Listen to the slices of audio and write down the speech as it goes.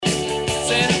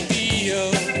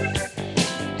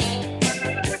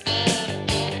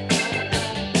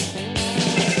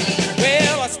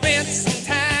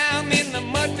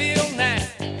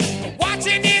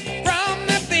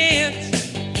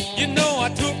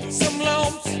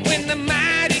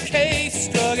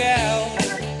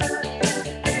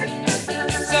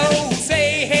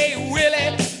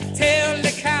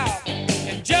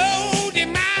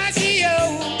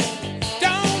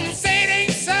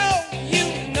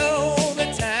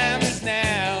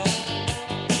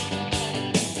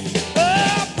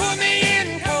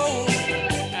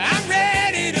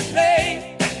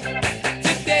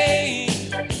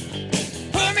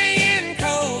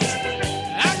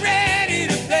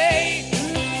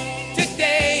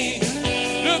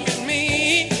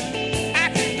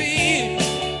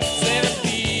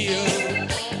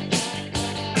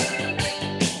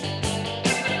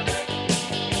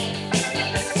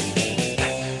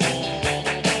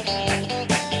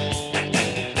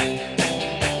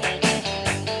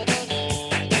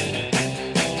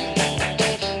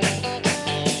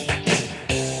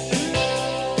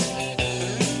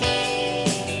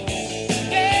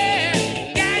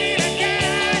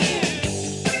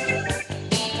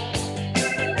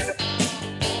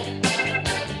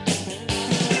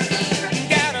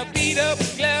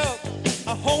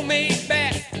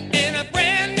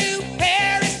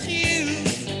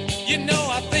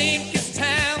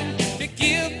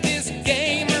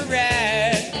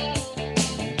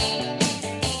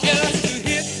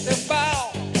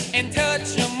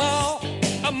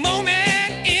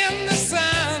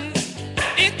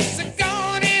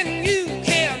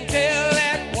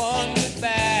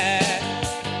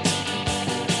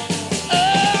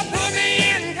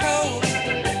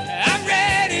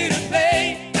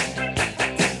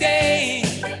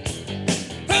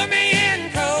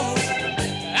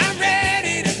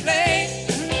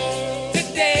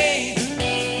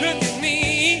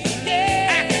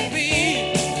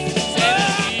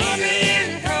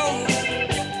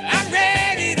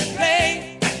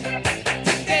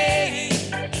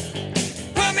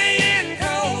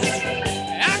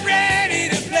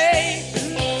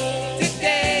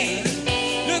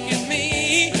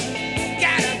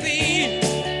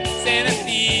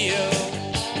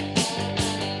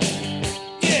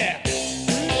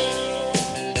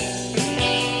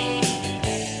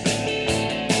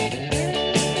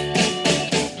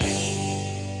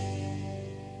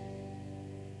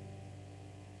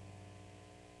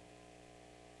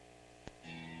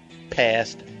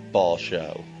Past Ball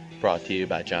Show, brought to you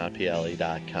by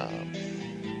JohnPLE.com. Keep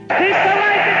the license,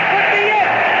 put me in!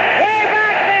 Way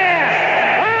back there!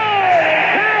 Holy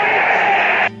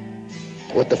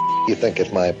cow! What the do you think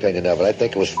is my opinion of it? I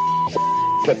think it was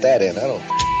put that in. I don't.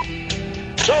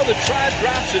 So the Tribe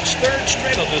drops its third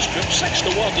straight on this trip, 6-1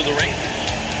 to the Rangers.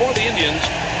 For the Indians,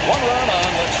 one run on,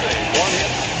 let's see, one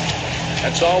hit.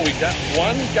 That's all we got.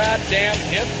 One goddamn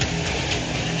hit.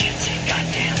 Can't say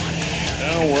goddamn.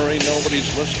 Don't worry,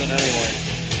 nobody's listening anyway.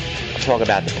 I'm talking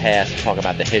about the past, I'm talking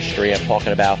about the history, I'm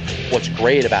talking about what's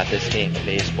great about this game of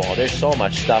baseball. There's so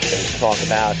much stuff that we can talk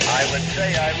about. I would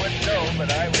say I wouldn't know,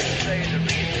 but I would say the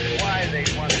reason why they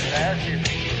want it fast is to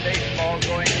keep baseball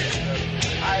going is the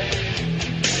highest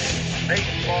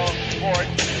baseball sport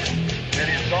that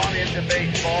has gone into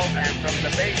baseball, and from the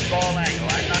baseball angle,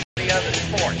 I'm not any other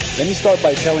sport. Let me start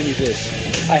by telling you this.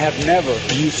 I have never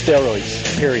used steroids,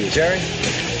 period. Jerry,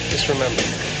 just remember,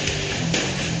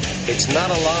 it's not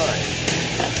a lie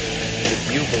if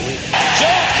you believe it.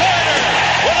 Joe Carter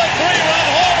with a 3-run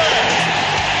homer.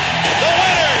 The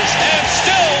winners and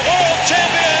still world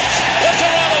champions, the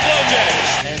Toronto Blue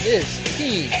Jays. And this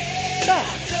team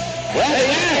sucks. Well,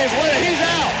 he's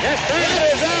out. Yes, Freddie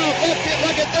is out.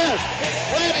 Look at this.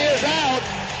 Freddie is out.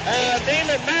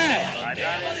 Damon Mack. I'm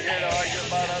not in here to argue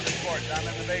about other sports. I'm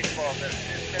in the baseball business.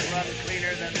 It's been run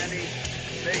cleaner than any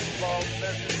baseball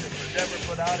business that was ever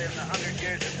put out in the 100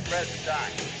 years at the present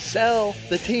time. Sell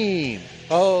the team.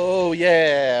 Oh,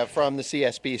 yeah, from the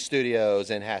CSB studios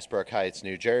in Hasbrook Heights,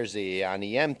 New Jersey, on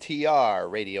the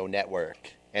MTR radio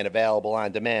network, and available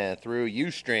on demand through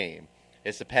Ustream.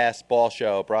 It's the Past Ball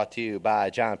Show, brought to you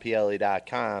by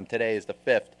JohnPLE.com. Today is the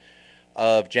 5th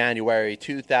of January,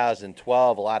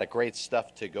 2012. A lot of great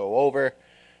stuff to go over.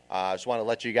 I just want to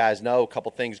let you guys know a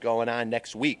couple things going on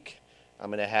next week. I'm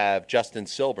going to have Justin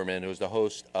Silberman, who's the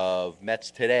host of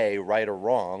Mets Today, Right or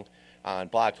Wrong, on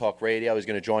Blog Talk Radio. He's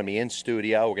going to join me in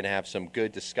studio. We're going to have some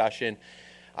good discussion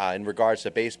in regards to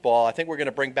baseball. I think we're going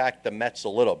to bring back the Mets a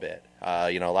little bit.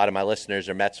 A lot of my listeners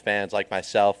are Mets fans like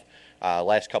myself.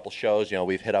 Last couple shows,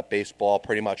 we've hit up baseball,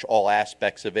 pretty much all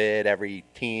aspects of it, every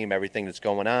team, everything that's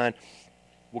going on.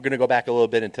 We're going to go back a little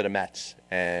bit into the Mets,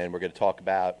 and we're going to talk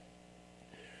about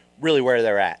really where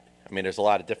they're at. I mean, there's a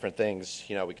lot of different things.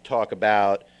 We could talk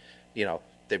about,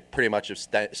 they pretty much have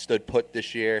stood put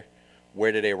this year.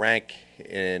 Where do they rank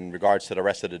in regards to the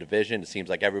rest of the division? It seems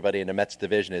like everybody in the Mets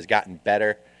division has gotten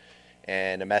better,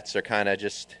 and the Mets are kind of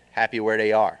just happy where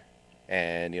they are.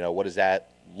 And, what does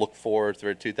that look forward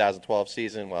through the 2012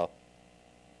 season? Well,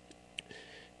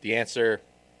 the answer,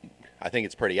 I think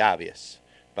it's pretty obvious.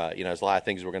 But, there's a lot of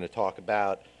things we're going to talk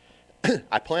about.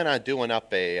 I plan on doing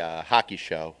up a hockey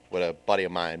show with a buddy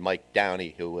of mine, Mike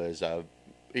Downey, who is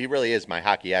he really is my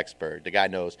hockey expert. The guy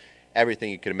knows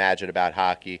everything you could imagine about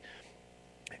hockey.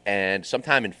 And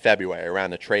sometime in February,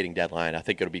 around the trading deadline, I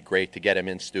think it'll be great to get him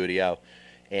in studio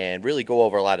and really go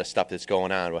over a lot of stuff that's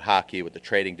going on with hockey, with the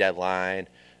trading deadline.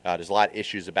 There's a lot of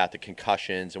issues about the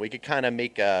concussions, and we could kind of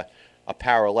make a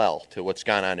parallel to what's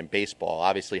gone on in baseball.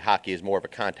 Obviously, hockey is more of a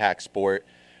contact sport,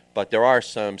 but there are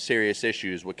some serious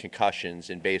issues with concussions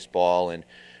in baseball and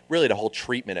really the whole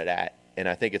treatment of that. And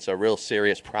I think it's a real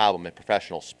serious problem in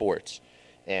professional sports.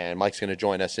 And Mike's going to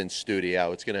join us in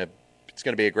studio. It's going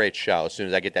to be a great show. As soon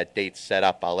as I get that date set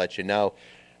up, I'll let you know.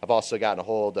 I've also gotten a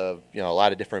hold of a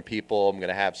lot of different people. I'm going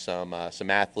to have some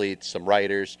athletes, some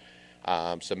writers,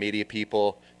 some media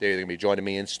people. They're either going to be joining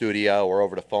me in studio or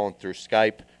over the phone through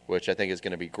Skype, which I think is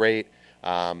going to be great.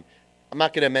 I'm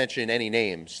not going to mention any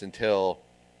names until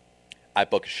I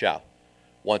book a show.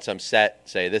 Once I'm set,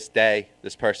 say this day,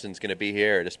 this person's going to be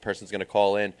here, or this person's going to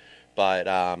call in. But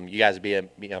you guys will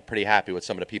be pretty happy with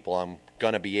some of the people I'm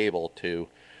going to be able to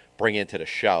bring into the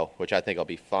show, which I think will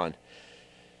be fun.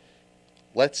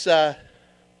 Let's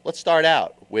start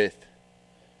out with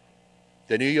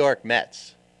the New York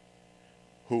Mets,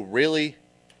 who really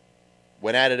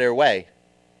went out of their way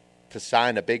to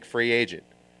sign a big free agent,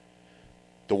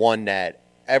 the one that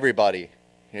everybody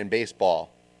in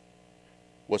baseball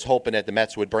was hoping that the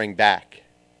Mets would bring back.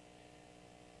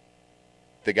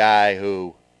 The guy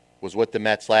who was with the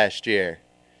Mets last year,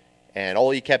 and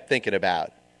all he kept thinking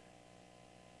about,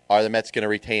 are the Mets going to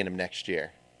retain him next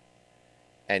year?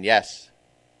 And yes,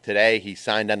 today he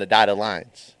signed on the dotted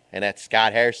lines, and that's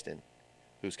Scott Hairston,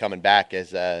 who's coming back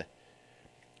as a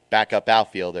backup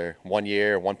outfielder, 1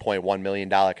 year, $1.1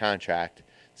 million contract,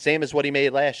 same as what he made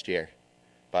last year.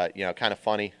 But, kind of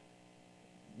funny.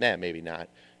 Maybe not.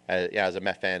 As a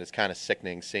Met fan, it's kind of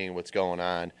sickening seeing what's going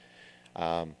on.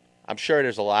 I'm sure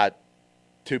there's a lot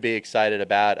to be excited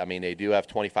about. I mean, they do have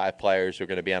 25 players who are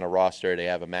going to be on a roster. They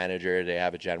have a manager. They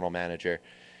have a general manager.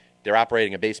 they're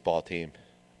operating a baseball team.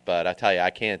 But I tell you,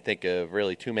 I can't think of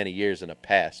really too many years in the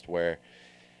past where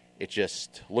it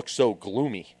just looks so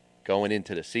gloomy going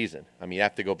into the season. I mean, you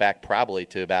have to go back probably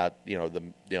to about,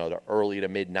 the early to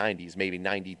mid 90s, maybe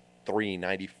 93,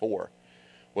 94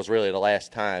 was really the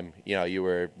last time, you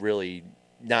were really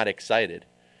not excited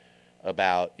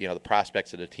about, the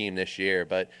prospects of the team this year.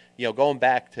 But, going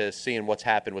back to seeing what's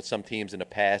happened with some teams in the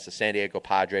past, the San Diego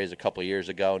Padres a couple of years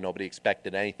ago, nobody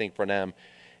expected anything from them,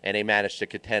 and they managed to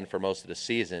contend for most of the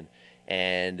season.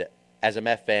 And as a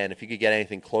Met fan, if you could get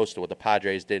anything close to what the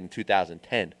Padres did in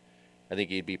 2010, I think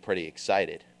you'd be pretty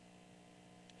excited.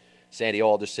 Sandy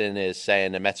Alderson is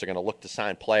saying the Mets are going to look to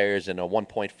sign players in a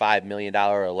 $1.5 million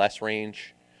or less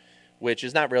range, which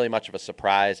is not really much of a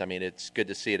surprise. I mean, it's good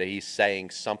to see that he's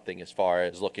saying something as far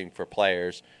as looking for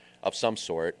players of some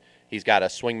sort. He's got a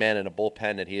swingman and a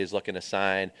bullpen that he is looking to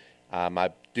sign. I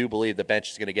do believe the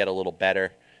bench is going to get a little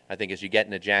better. I think as you get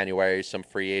into January, some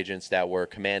free agents that were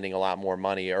commanding a lot more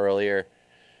money earlier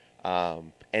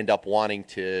end up wanting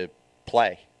to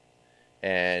play.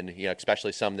 And,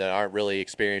 especially some that aren't really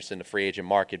experienced in the free agent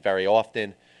market very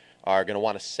often are going to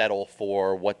want to settle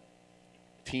for what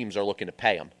teams are looking to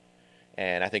pay them.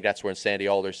 And I think that's when Sandy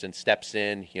Alderson steps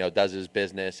in, does his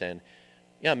business, and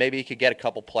maybe he could get a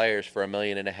couple players for $1.5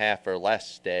 million or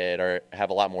less that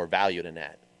have a lot more value than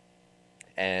that.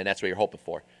 And that's what you're hoping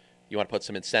for. You want to put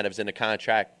some incentives in the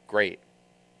contract, great.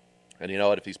 And you know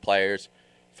what? If these players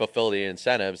fulfill the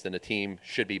incentives, then the team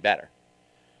should be better.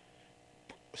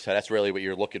 So that's really what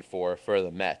you're looking for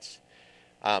the Mets.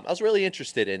 I was really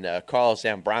interested in the Carlos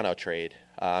Zambrano trade.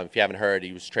 If you haven't heard,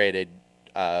 he was traded,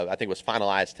 I think it was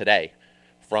finalized today,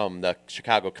 from the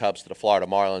Chicago Cubs to the Florida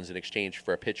Marlins in exchange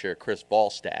for a pitcher, Chris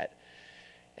Volstad.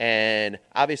 And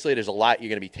obviously there's a lot you're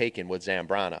going to be taking with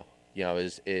Zambrano.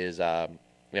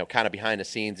 Kind of behind the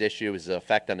scenes issue, his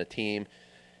effect on the team.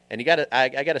 And I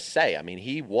got to say, I mean,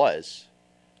 he was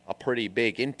a pretty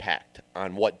big impact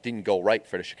on what didn't go right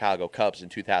for the Chicago Cubs in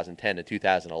 2010 and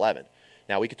 2011.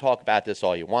 Now, we could talk about this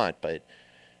all you want, but,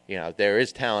 there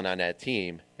is talent on that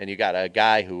team, and you got a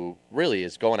guy who really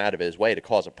is going out of his way to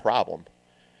cause a problem,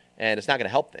 and it's not going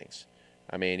to help things.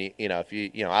 I mean, if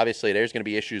you obviously there's going to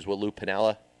be issues with Lou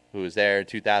Piniella, who was there in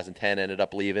 2010, ended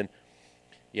up leaving.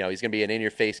 He's going to be an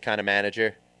in-your-face kind of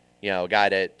manager, a guy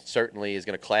that certainly is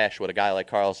going to clash with a guy like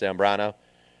Carlos Zambrano,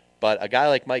 but a guy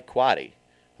like Mike Quade,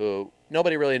 who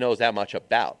nobody really knows that much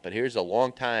about, but here's a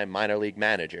long-time minor league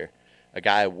manager, a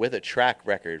guy with a track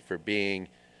record for being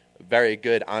a very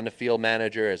good on-the-field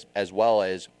manager as well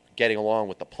as getting along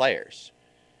with the players.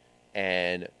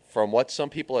 And from what some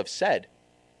people have said,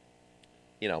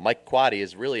 Mike Quade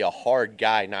is really a hard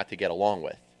guy not to get along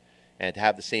with. And to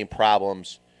have the same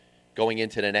problems going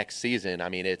into the next season, I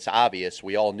mean, it's obvious,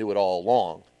 we all knew it all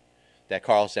along, that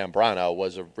Carlos Zambrano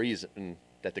was a reason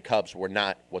that the Cubs were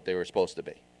not what they were supposed to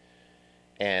be.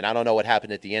 And I don't know what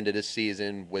happened at the end of this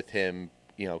season with him,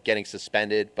 getting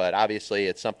suspended, but obviously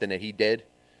it's something that he did.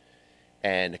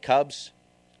 And the Cubs,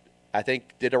 I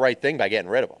think, did the right thing by getting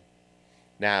rid of him.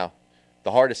 Now,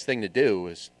 the hardest thing to do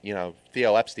is,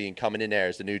 Theo Epstein coming in there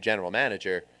as the new general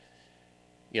manager.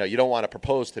 You don't want to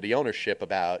propose to the ownership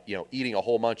about, eating a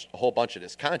whole bunch of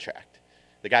this contract.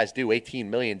 The guy's due $18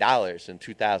 million in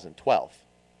 2012,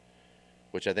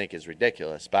 which I think is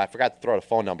ridiculous. But I forgot to throw the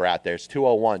phone number out there. It's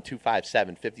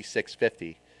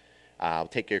 201-257-5650. I'll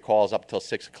take your calls up until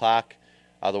 6 o'clock.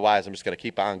 Otherwise, I'm just going to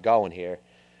keep on going here.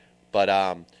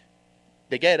 But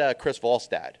they get Chris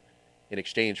Volstad in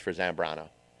exchange for Zambrano.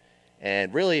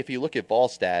 And really, if you look at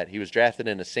Volstad, he was drafted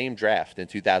in the same draft in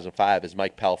 2005 as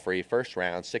Mike Pelfrey, first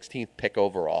round, 16th pick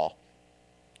overall.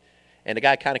 And the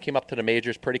guy kind of came up to the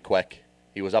majors pretty quick.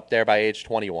 He was up there by age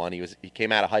 21. He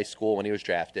came out of high school when he was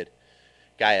drafted.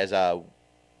 Guy has a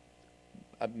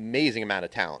amazing amount of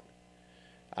talent.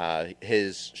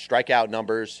 His strikeout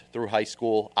numbers through high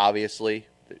school, obviously,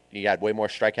 he had way more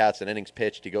strikeouts than innings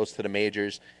pitched. He goes to the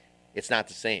majors. It's not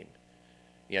the same.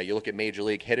 You look at major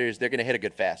league hitters, they're going to hit a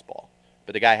good fastball.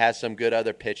 But the guy has some good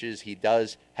other pitches. He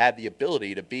does have the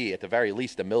ability to be, at the very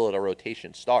least, a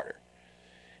middle-of-the-rotation starter.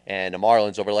 And the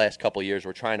Marlins, over the last couple of years,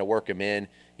 were trying to work him in.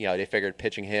 They figured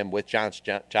pitching him with Josh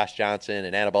Johnson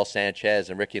and Anibal Sanchez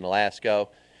and Ricky Nolasco,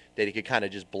 that he could kind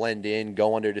of just blend in,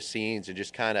 go under the scenes, and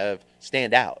just kind of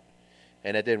stand out.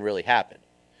 And that didn't really happen.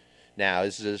 Now,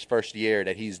 this is his first year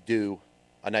that he's due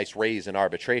a nice raise in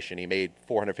arbitration. He made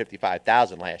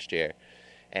 $455,000 last year.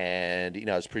 And,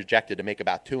 is projected to make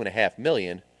about $2.5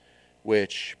 million,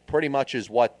 which pretty much is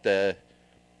what the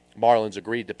Marlins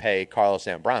agreed to pay Carlos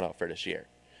Zambrano for this year.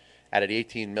 Out of the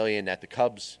 $18 million that the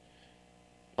Cubs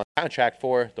on contract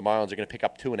for, the Marlins are going to pick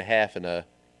up $2.5 million, and the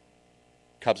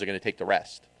Cubs are going to take the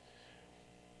rest.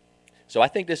 So I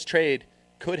think this trade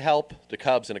could help the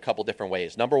Cubs in a couple different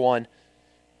ways. Number one,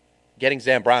 getting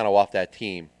Zambrano off that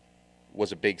team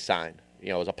was a big sign.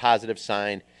 It was a positive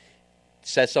sign.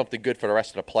 Says something good for the rest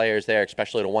of the players there,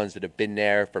 especially the ones that have been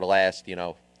there for the last,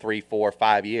 3, 4,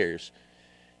 5 years,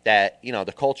 that,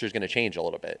 the culture is going to change a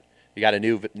little bit. You got a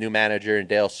new manager in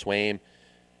Dale Swaim.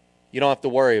 You don't have to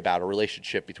worry about a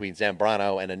relationship between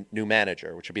Zambrano and a new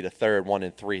manager, which would be the third 1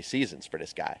 in 3 seasons for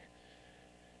this guy.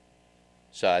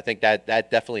 So I think that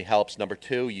definitely helps. Number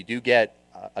two, you do get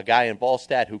a guy in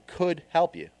Ballstat who could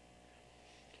help you.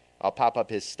 I'll pop up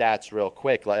his stats real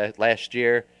quick. Last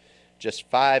year, just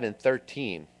 5 and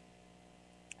 13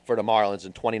 for the Marlins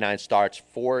in 29 starts,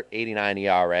 4.89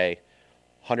 ERA,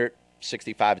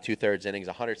 165 and 2/3 innings,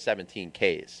 117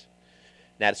 Ks.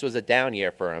 Now, this was a down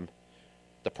year for him.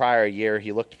 The prior year,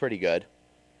 he looked pretty good. It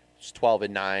was 12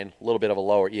 and 9, a little bit of a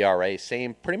lower ERA,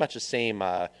 pretty much the same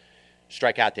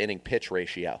strikeout to inning pitch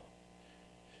ratio.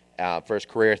 For his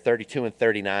career, 32 and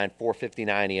 39,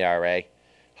 4.59 ERA,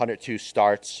 102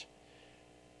 starts,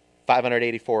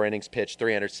 584 innings pitched,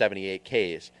 378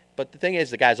 Ks. But the thing is,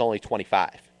 the guy's only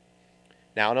 25.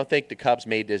 Now, I don't think the Cubs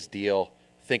made this deal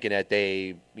thinking that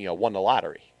they, won the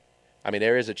lottery. I mean,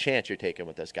 there is a chance you're taking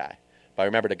with this guy. But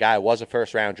remember, the guy was a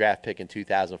first-round draft pick in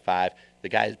 2005. The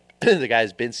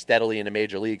guy's been steadily in the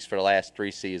major leagues for the last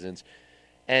 3 seasons.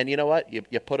 And you know what? You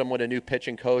put him with a new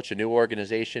pitching coach, a new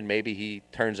organization, maybe he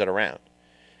turns it around.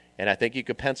 And I think you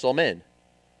could pencil him in,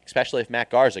 especially if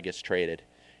Matt Garza gets traded,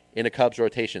 in a Cubs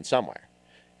rotation somewhere.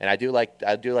 And I do like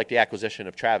the acquisition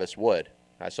of Travis Wood.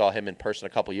 I saw him in person a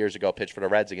couple years ago pitch for the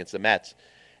Reds against the Mets.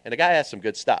 And the guy has some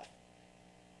good stuff.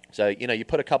 So, you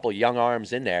put a couple young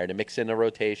arms in there to mix in the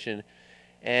rotation.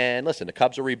 And listen, the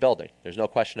Cubs are rebuilding. There's no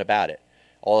question about it.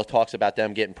 All the talks about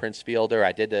them getting Prince Fielder.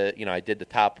 I did the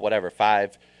top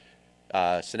 5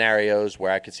 scenarios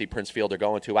where I could see Prince Fielder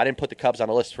going to. I didn't put the Cubs on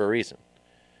the list for a reason.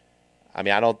 I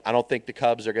mean, I don't think the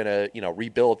Cubs are going to,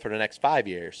 rebuild for the next 5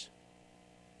 years.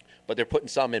 But they're putting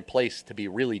something in place to be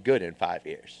really good in 5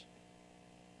 years.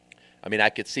 I mean, I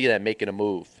could see them making a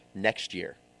move next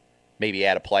year. Maybe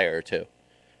add a player or two.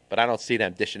 But I don't see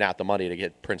them dishing out the money to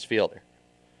get Prince Fielder.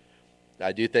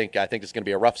 I think it's going to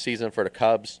be a rough season for the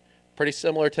Cubs. Pretty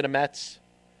similar to the Mets.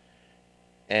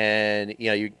 And,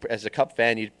 you as a Cub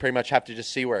fan, you pretty much have to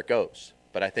just see where it goes.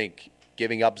 But I think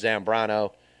giving up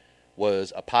Zambrano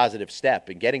was a positive step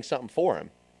in getting something for him.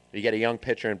 You get a young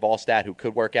pitcher in Ballstat who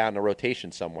could work out in a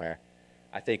rotation somewhere,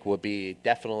 I think would be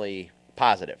definitely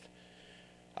positive.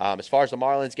 As far as the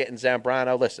Marlins getting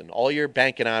Zambrano, listen, all you're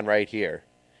banking on right here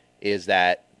is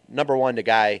that, number one, the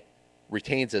guy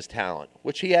retains his talent,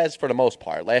 which he has for the most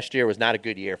part. Last year was not a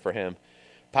good year for him.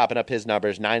 Popping up his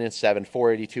numbers, 9 and 7,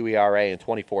 4.82 ERA, and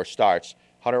 24 starts,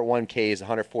 101 Ks,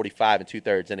 145 and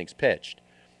 2/3 innings pitched.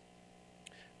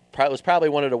 It was probably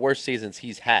one of the worst seasons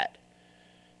he's had.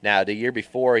 Now, the year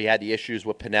before, he had the issues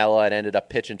with Pinella and ended up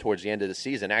pitching towards the end of the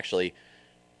season. Actually,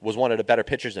 was one of the better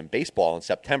pitchers in baseball in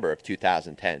September of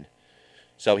 2010.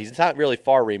 So he's not really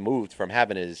far removed from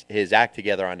having his act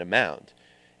together on the mound.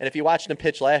 And if you watched him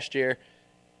pitch last year,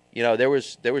 there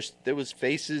was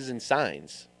faces and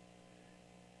signs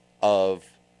of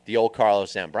the old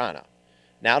Carlos Zambrano.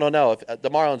 Now, I don't know if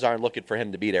the Marlins aren't looking for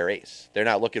him to be their ace. They're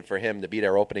not looking for him to be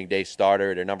their opening day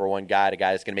starter, their number one guy, the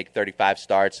guy that's going to make 35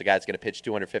 starts, the guy that's going to pitch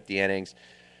 250 innings,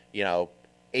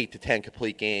 8 to 10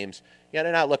 complete games.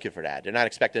 They're not looking for that. They're not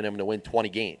expecting him to win 20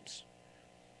 games.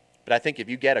 But I think if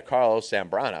you get a Carlos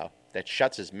Zambrano that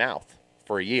shuts his mouth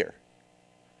for a year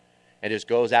and just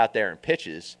goes out there and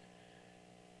pitches,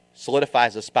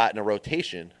 solidifies a spot in a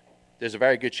rotation, there's a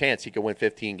very good chance he could win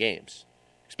 15 games,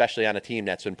 especially on a team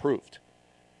that's improved.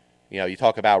 You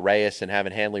talk about Reyes and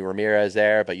having Hanley Ramirez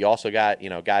there, but you also got,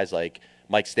 guys like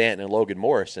Mike Stanton and Logan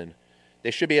Morrison. They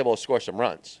should be able to score some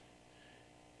runs.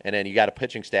 And then you got a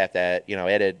pitching staff that,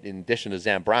 added, in addition to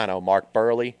Zambrano, Mark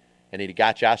Burley, and then you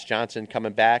got Josh Johnson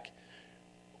coming back.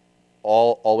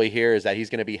 All we hear is that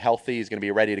he's going to be healthy, he's going to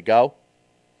be ready to go.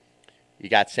 You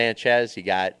got Sanchez, you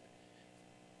got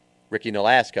Ricky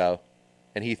Nolasco,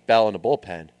 and Heath Bell in the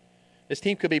bullpen. This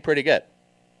team could be pretty good.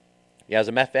 As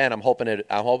a Met fan, I'm hoping it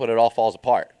all falls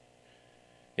apart.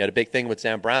 The big thing with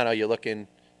Zambrano, you're looking,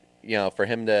 for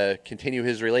him to continue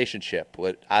his relationship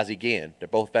with Ozzie Guillen. They're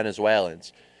both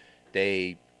Venezuelans.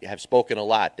 They have spoken a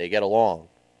lot. They get along.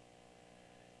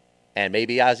 And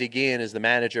maybe Ozzie Guillen is the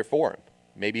manager for him.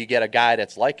 Maybe you get a guy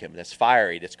that's like him, that's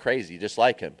fiery, that's crazy, just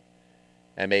like him.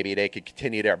 And maybe they could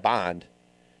continue their bond,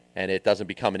 and it doesn't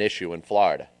become an issue in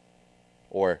Florida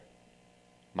or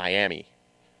Miami.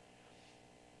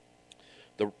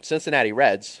 The Cincinnati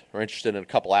Reds are interested in a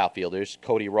couple outfielders,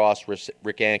 Cody Ross,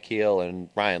 Rick Ankiel, and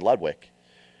Ryan Ludwig.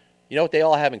 You know what they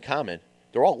all have in common?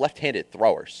 They're all left-handed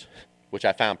throwers, which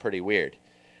I found pretty weird.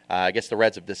 I guess the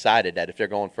Reds have decided that if they're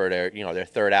going for their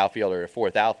third outfielder or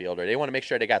fourth outfielder, they want to make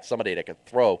sure they got somebody that can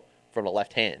throw from the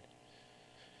left hand.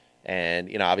 And,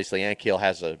 obviously Ankiel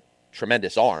has a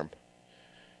tremendous arm.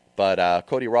 But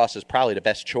Cody Ross is probably the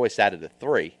best choice out of the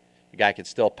three. The guy can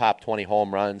still pop 20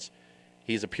 home runs.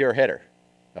 He's a pure hitter,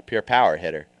 a pure power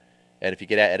hitter. And if you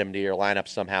get at him to your lineup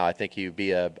somehow, I think he'd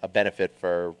be a benefit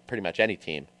for pretty much any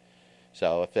team.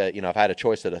 So if I had a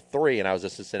choice of the three and I was the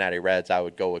Cincinnati Reds, I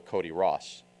would go with Cody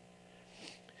Ross.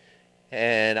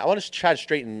 And I want to try to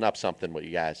straighten up something with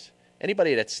you guys.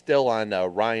 Anybody that's still on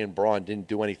Ryan Braun didn't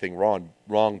do anything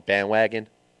wrong bandwagon,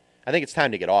 I think it's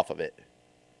time to get off of it.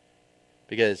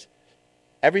 Because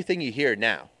everything you hear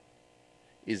now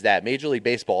is that Major League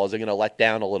Baseball is going to let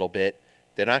down a little bit.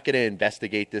 They're not going to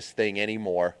investigate this thing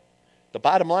anymore. The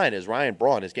bottom line is Ryan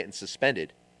Braun is getting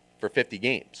suspended for 50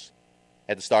 games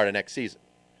at the start of next season.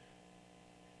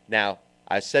 Now,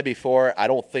 I said before, I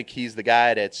don't think he's the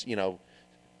guy that's,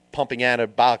 pumping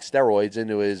anabolic steroids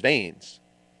into his veins.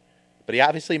 But he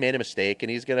obviously made a mistake, and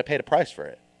he's going to pay the price for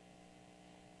it.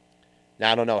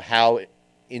 Now, I don't know how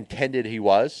intended he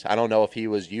was. I don't know if he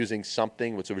was using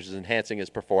something which was enhancing his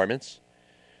performance.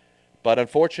 But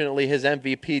unfortunately, his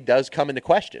MVP does come into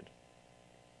question.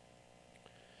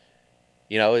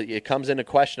 It comes into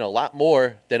question a lot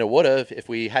more than it would have if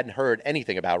we hadn't heard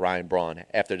anything about Ryan Braun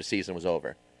after the season was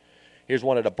over. Here's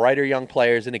one of the brighter young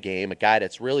players in the game, a guy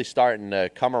that's really starting to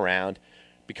come around,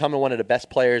 becoming one of the best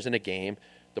players in the game.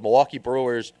 The Milwaukee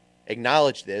Brewers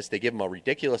acknowledge this. They give him a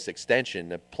ridiculous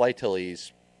extension to play till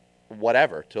he's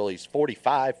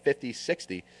 45, 50,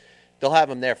 60. They'll have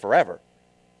him there forever.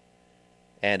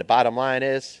 And the bottom line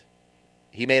is,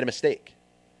 he made a mistake.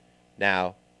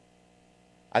 Now,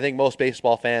 I think most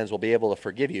baseball fans will be able to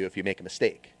forgive you if you make a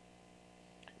mistake.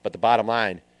 But the bottom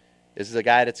line, this is a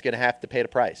guy that's going to have to pay the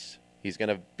price. He's going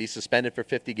to be suspended for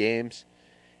 50 games,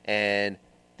 and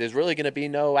there's really going to be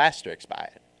no asterisk by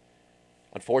it.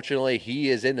 Unfortunately, he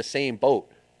is in the same boat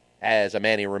as a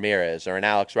Manny Ramirez or an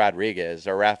Alex Rodriguez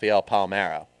or Rafael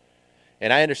Palmeiro.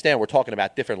 And I understand we're talking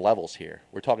about different levels here.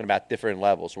 We're talking about different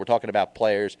levels. We're talking about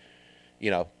players,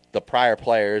 the prior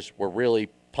players were really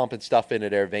pumping stuff into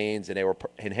their veins and they were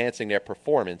enhancing their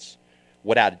performance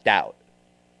without a doubt.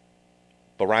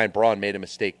 But Ryan Braun made a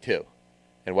mistake too.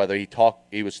 And whether he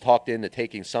was talked into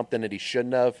taking something that he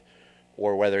shouldn't have,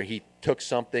 or whether he took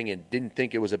something and didn't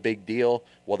think it was a big deal,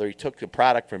 whether he took the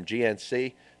product from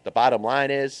GNC, the bottom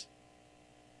line is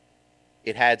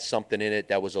it had something in it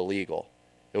that was illegal.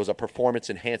 It was a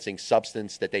performance-enhancing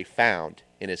substance that they found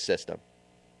in his system.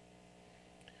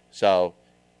 So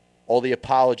all the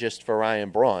apologists for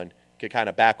Ryan Braun could kind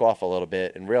of back off a little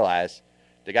bit and realize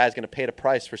the guy's going to pay the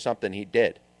price for something he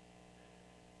did.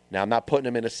 Now, I'm not putting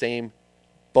him in the same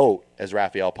boat as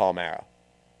Rafael Palmeiro.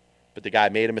 But the guy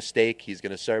made a mistake. He's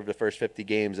going to serve the first 50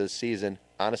 games of the season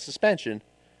on a suspension.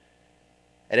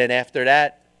 And then after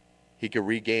that, he could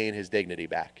regain his dignity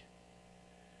back.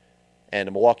 And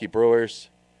the Milwaukee Brewers,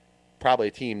 probably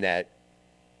a team that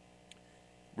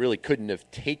really couldn't have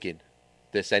taken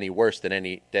this any worse than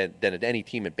any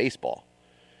team in baseball.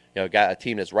 Got a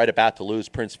team that's right about to lose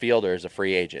Prince Fielder as a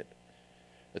free agent.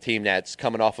 A team that's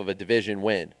coming off of a division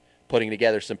win, putting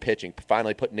together some pitching,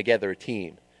 finally putting together a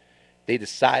team. They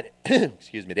decided,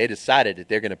 they decided that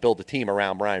they're going to build a team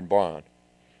around Ryan Braun.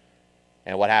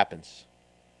 And what happens?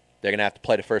 They're going to have to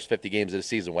play the first 50 games of the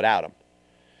season without him.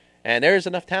 And there is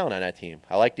enough talent on that team.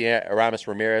 I like the Aramis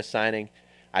Ramirez signing.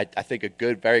 I think a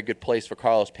very good place for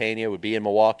Carlos Pena would be in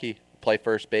Milwaukee, play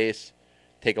first base,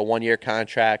 take a one-year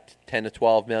contract, $10 to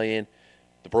 $12 million.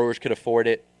 The Brewers could afford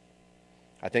it.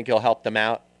 I think he'll help them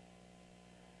out.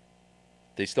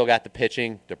 They still got the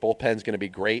pitching. Their bullpen's going to be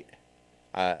great.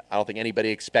 I don't think anybody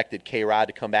expected K-Rod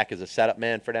to come back as a setup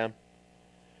man for them.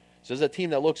 So this is a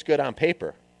team that looks good on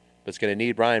paper, but it's going to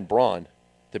need Ryan Braun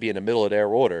to be in the middle of their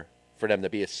order for them to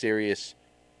be a serious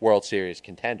World Series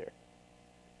contender.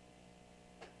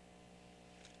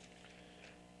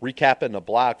 Recapping the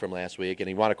block from last week, and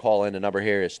you want to call in, the number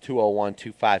here is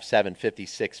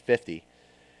 201-257-5650.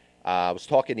 I was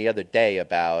talking the other day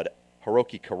about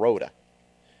Hiroki Kuroda.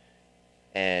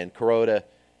 And Kuroda,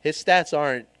 his stats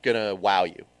aren't going to wow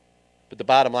you. But the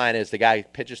bottom line is the guy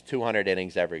pitches 200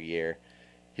 innings every year.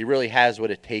 He really has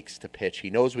what it takes to pitch. He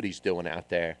knows what he's doing out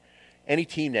there. Any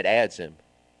team that adds him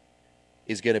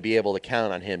is going to be able to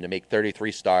count on him to make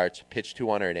 33 starts, pitch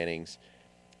 200 innings.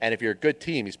 And if you're a good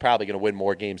team, he's probably going to win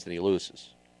more games than he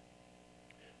loses.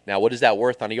 Now, what is that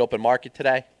worth on the open market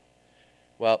today?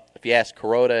 Well, if you ask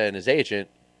Kuroda and his agent,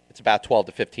 it's about $12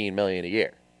 to $15 million a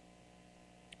year.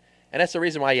 And that's the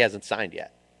reason why he hasn't signed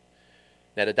yet.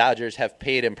 Now, the Dodgers have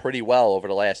paid him pretty well over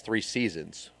the last 3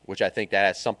 seasons, which I think that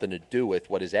has something to do with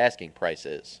what his asking price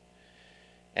is.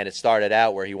 And it started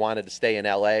out where he wanted to stay in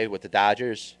L.A. with the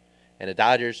Dodgers, and the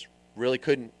Dodgers really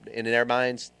couldn't, in their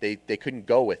minds, they couldn't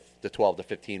go with the $12 to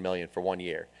 $15 million for 1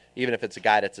 year, even if it's a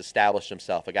guy that's established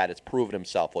himself, a guy that's proven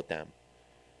himself with them.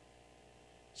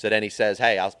 So then he says,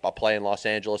 hey, I'll play in Los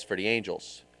Angeles for the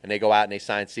Angels. And they go out and they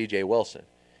sign C.J. Wilson.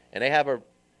 And they have a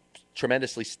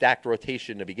tremendously stacked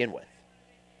rotation to begin with.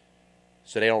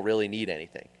 So they don't really need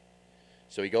anything.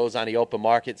 So he goes on the open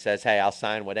market, says, hey, I'll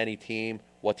sign with any team.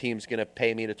 What team's going to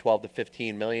pay me the $12 to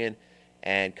 $15 million?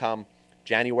 And come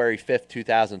January 5th,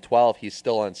 2012, he's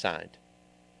still unsigned.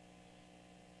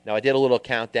 Now, I did a little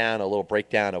countdown, a little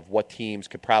breakdown of what teams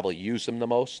could probably use him the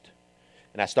most.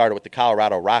 And I started with the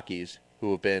Colorado Rockies,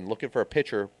 who have been looking for a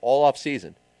pitcher all off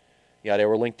season. You know, they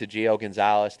were linked to Gio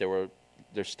Gonzalez.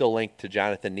 They're still linked to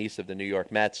Jonathan Neese of the New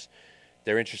York Mets.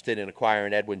 They're interested in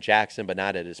acquiring Edwin Jackson, but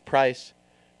not at his price.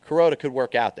 Kuroda could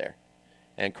work out there.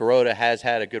 And Kuroda has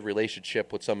had a good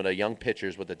relationship with some of the young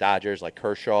pitchers with the Dodgers, like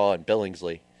Kershaw and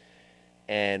Billingsley,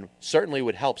 and certainly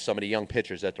would help some of the young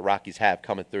pitchers that the Rockies have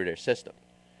coming through their system.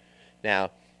 Now,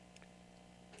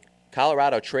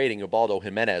 Colorado trading Ubaldo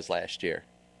Jimenez last year,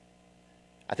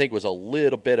 I think was a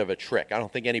little bit of a trick. I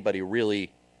don't think anybody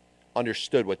really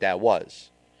understood what that was.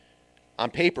 On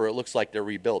paper, it looks like they're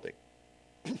rebuilding.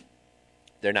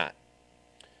 They're not.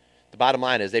 The bottom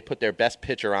line is they put their best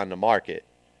pitcher on the market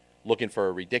looking for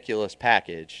a ridiculous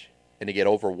package, and they get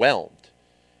overwhelmed.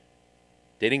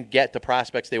 They didn't get the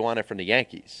prospects they wanted from the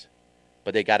Yankees,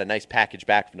 but they got a nice package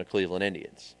back from the Cleveland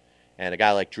Indians. And a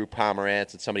guy like Drew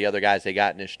Pomeranz and some of the other guys they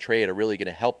got in this trade are really going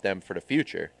to help them for the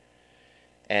future.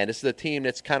 And this is a team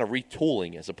that's kind of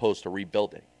retooling as opposed to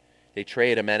rebuilding. They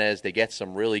trade Jimenez. They get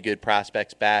some really good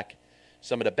prospects back,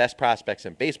 some of the best prospects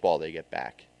in baseball they get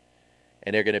back.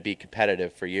 And they're going to be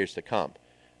competitive for years to come.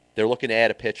 They're looking to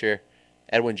add a pitcher.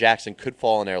 Edwin Jackson could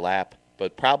fall in their lap,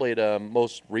 but probably the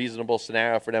most reasonable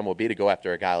scenario for them will be to go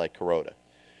after a guy like Kuroda.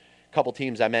 A couple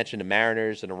teams I mentioned, the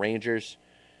Mariners and the Rangers.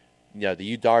 You know, the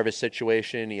Yu Darvish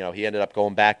situation, you know, he ended up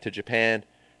going back to Japan.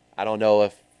 I don't know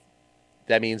if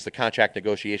that means the contract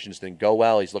negotiations didn't go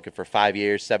well. He's looking for 5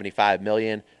 years, $75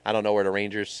 million. I don't know where the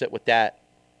Rangers sit with that.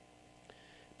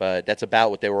 But that's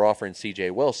about what they were offering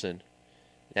C.J. Wilson.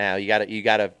 Now, you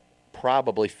gotta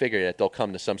probably figure that they'll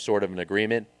come to some sort of an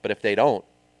agreement. But if they don't,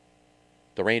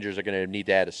 the Rangers are going to need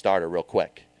to add a starter real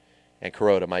quick. And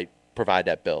Kuroda might provide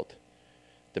that build.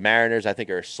 The Mariners, I think,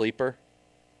 are a sleeper.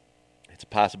 It's a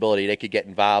possibility they could get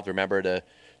involved. Remember the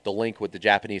link with the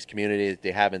Japanese community that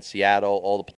they have in Seattle,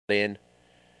 all the play-in.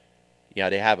 You know,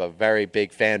 they have a very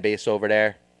big fan base over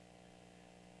there.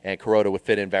 And Kuroda would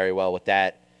fit in very well with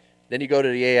that. Then you go to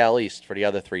the AL East for the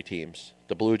other 3 teams.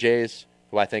 The Blue Jays,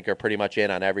 who I think are pretty much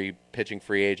in on every pitching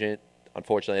free agent.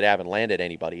 Unfortunately, they haven't landed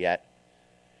anybody yet.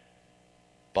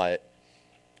 But,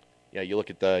 you know, you look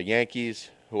at the Yankees,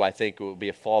 who I think will be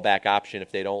a fallback option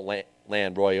if they don't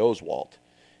land Roy Oswalt.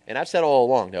 And I've said all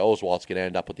along that Oswalt's going to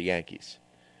end up with the Yankees.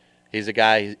 He's a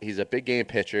guy, he's a big game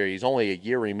pitcher. He's only a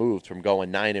year removed from going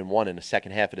 9-1 in the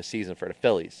second half of the season for the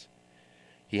Phillies.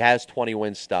 He has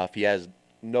 20-win stuff. He has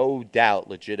no doubt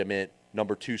legitimate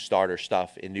number 2 starter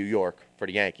stuff in New York for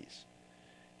the Yankees.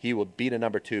 He will be the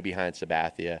number 2 behind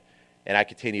Sabathia. And I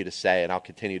continue to say, and I'll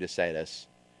continue to say this,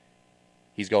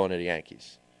 he's going to the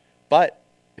Yankees. But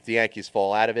if the Yankees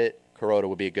fall out of it, Kuroda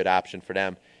would be a good option for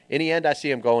them. In the end, I see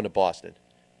him going to Boston.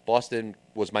 Boston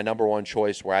was my number 1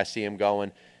 choice where I see him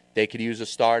going. They could use a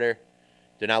starter.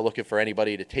 They're not looking for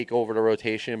anybody to take over the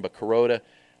rotation, but Kuroda,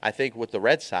 I think with the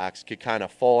Red Sox, could kind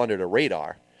of fall under the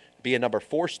radar, be a number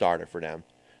 4 starter for them.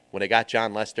 When they got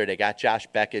John Lester, they got Josh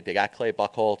Beckett, they got Clay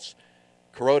Buchholz.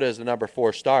 Kuroda is the number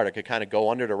 4 starter, could kind of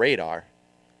go under the radar,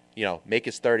 you know, make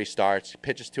his 30 starts,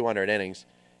 pitch his 200 innings,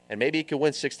 and maybe he could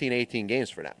win 16, 18 games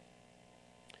for them.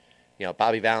 You know,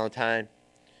 Bobby Valentine,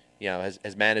 you know,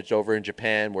 has managed over in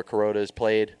Japan where Kuroda has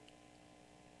played.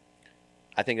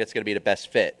 I think that's going to be the best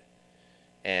fit.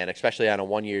 And especially on a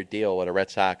 1-year deal where the Red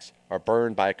Sox are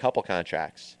burned by a couple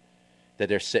contracts that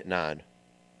they're sitting on,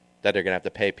 that they're going to have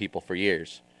to pay people for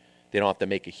years. They don't have to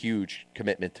make a huge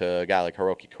commitment to a guy like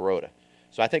Hiroki Kuroda.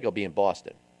 So I think he'll be in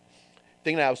Boston.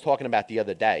 Thing that I was talking about the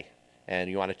other day, and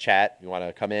you want to chat, you want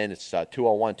to come in, it's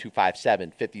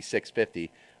 201-257-5650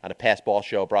 on the Pass Ball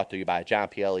Show brought to you by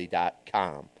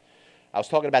JohnPielli.com. I was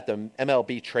talking about the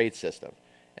MLB trade system.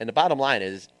 And the bottom line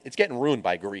is, it's getting ruined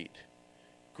by greed.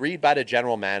 Greed by the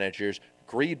general managers,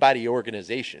 greed by the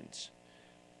organizations.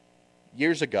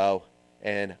 Years ago,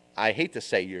 and I hate to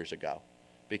say years ago,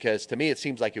 because to me it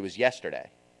seems like it was yesterday,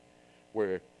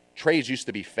 where trades used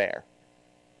to be fair.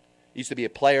 It used to be a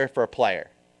player for a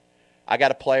player. I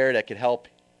got a player that could help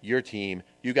your team.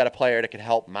 You got a player that could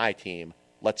help my team.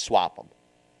 Let's swap them.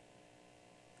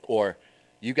 Or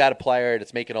you got a player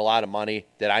that's making a lot of money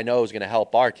that I know is going to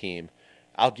help our team.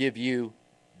 I'll give you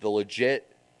the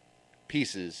legit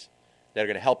pieces that are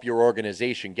going to help your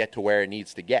organization get to where it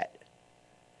needs to get.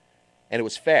 And it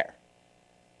was fair.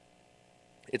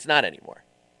 It's not anymore.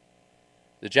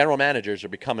 The general managers are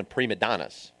becoming prima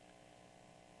donnas.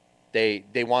 They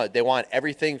want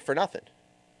everything for nothing.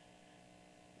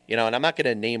 You know, and I'm not going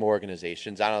to name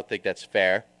organizations. I don't think that's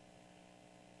fair.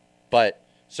 But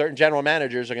certain general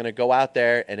managers are going to go out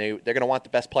there and they're going to want the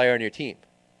best player on your team.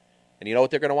 And you know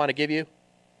what they're going to want to give you?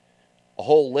 A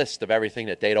whole list of everything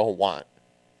that they don't want.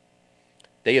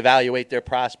 They evaluate their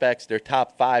prospects. Their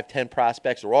top 5, 10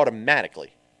 prospects are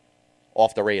automatically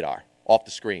off the radar, off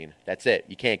the screen. That's it.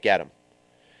 You can't get them.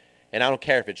 And I don't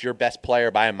care if it's your best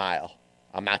player by a mile.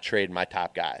 I'm not trading my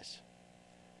top guys.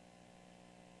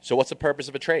 So what's the purpose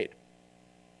of a trade?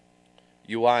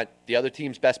 You want the other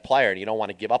team's best player and you don't want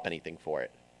to give up anything for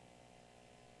it.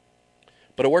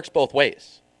 But it works both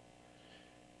ways.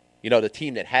 You know, the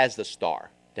team that has the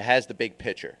star, that has the big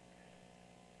pitcher,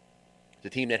 the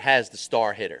team that has the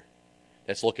star hitter,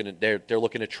 that's they're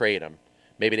looking to trade him.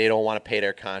 Maybe they don't want to pay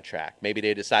their contract. Maybe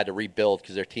they decide to rebuild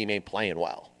because their team ain't playing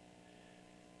well.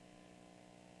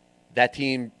 That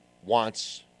team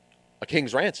wants a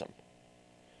king's ransom.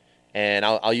 And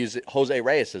I'll use Jose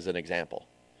Reyes as an example.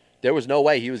 There was no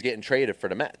way he was getting traded for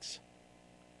the Mets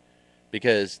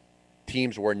because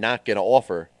teams were not going to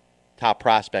offer top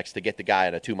prospects to get the guy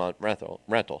at a 2-month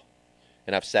rental.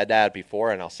 And I've said that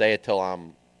before, and I'll say it till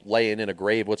I'm laying in a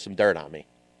grave with some dirt on me.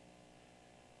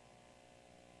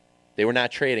 They were not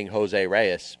trading Jose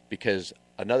Reyes because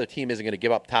another team isn't going to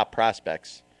give up top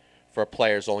prospects for a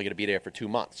player who's only going to be there for 2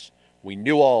 months. We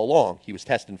knew all along he was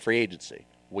testing free agency.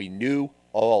 We knew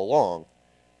all along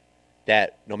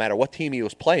that no matter what team he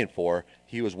was playing for,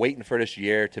 he was waiting for this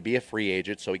year to be a free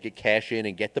agent so he could cash in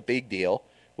and get the big deal,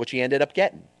 which he ended up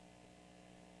getting.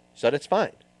 So that's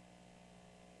fine.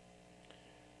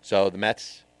 So the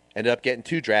Mets ended up getting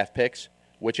 2 draft picks,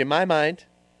 which in my mind,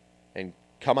 and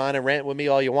come on and rant with me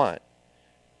all you want,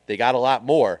 they got a lot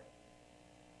more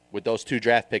with those 2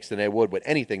 draft picks than they would with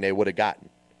anything they would have gotten.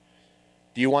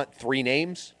 Do you want 3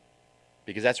 names?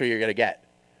 Because that's what you're going to get.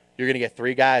 You're going to get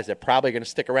 3 guys that probably are going to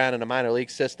stick around in the minor league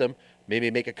system, maybe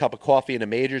make a cup of coffee in the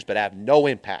majors, but have no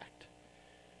impact.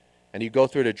 And you go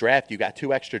through the draft, you got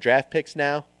 2 extra draft picks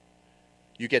now.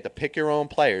 You get to pick your own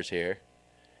players here,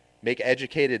 make an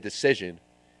educated decision,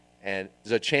 and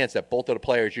there's a chance that both of the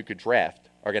players you could draft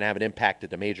are going to have an impact at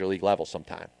the major league level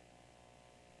sometime.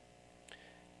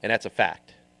 And that's a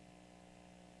fact.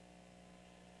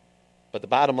 But the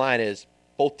bottom line is,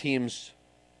 both teams,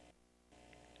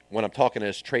 when I'm talking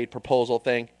this trade proposal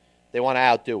thing, they want to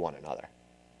outdo one another.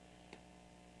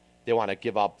 They want to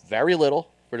give up very little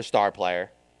for the star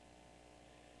player,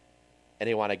 and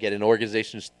they want to get an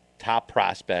organization's top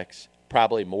prospects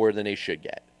probably more than they should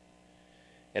get.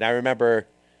 And I remember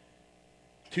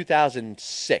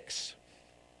 2006,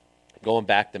 going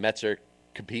back, the Mets are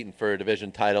competing for a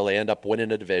division title. They end up winning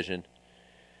the division.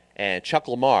 And Chuck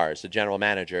Lamar is the general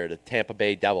manager of the Tampa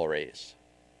Bay Devil Rays.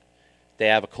 They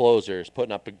have a closer who's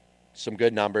putting up some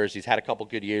good numbers. He's had a couple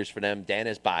good years for them,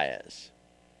 Dennis Baez.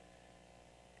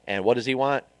 And what does he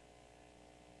want?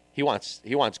 He wants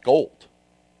gold.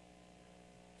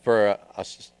 For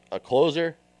a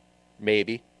closer,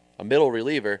 maybe. A middle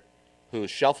reliever whose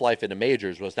shelf life in the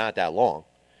majors was not that long.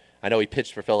 I know he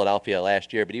pitched for Philadelphia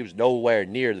last year, but he was nowhere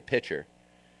near the pitcher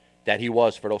that he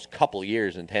was for those couple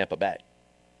years in Tampa Bay.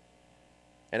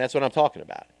 And that's what I'm talking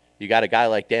about. You got a guy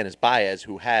like Dennis Baez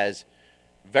who has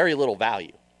very little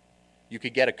value. You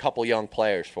could get a couple young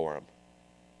players for him.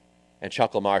 And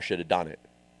Chuck Lamar should have done it.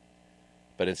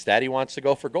 But instead, he wants to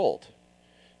go for gold.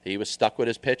 He was stuck with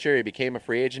his pitcher. He became a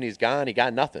free agent. He's gone. He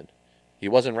got nothing. He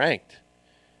wasn't ranked.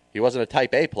 He wasn't a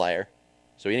type A player,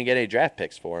 so he didn't get any draft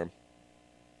picks for him.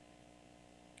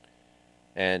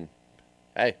 And,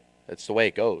 hey, that's the way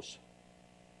it goes.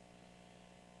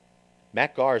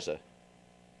 Matt Garza.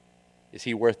 Is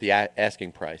he worth the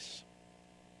asking price?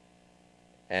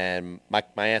 And my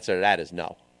answer to that is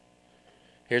no.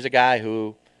 Here's a guy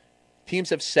who teams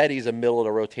have said he's a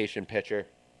middle-of-the-rotation pitcher.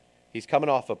 He's coming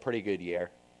off a pretty good year.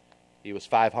 He was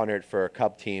 .500 for a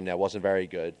Cub team that wasn't very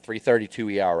good.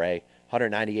 3.32 ERA,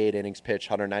 198 innings pitched,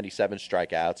 197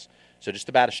 strikeouts. So just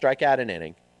about a strikeout an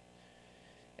inning.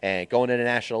 And going to the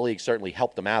National League certainly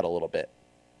helped him out a little bit.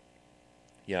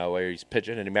 You know, where he's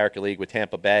pitching in the American League with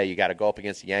Tampa Bay, you got to go up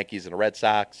against the Yankees and the Red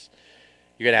Sox.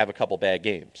 You're going to have a couple bad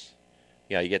games.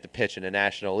 You get to pitch in the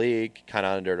National League, kind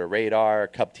of under the radar,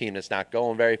 Cub team that's not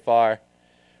going very far.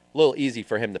 A little easy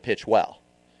for him to pitch well.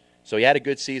 So he had a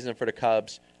good season for the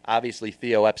Cubs. Obviously,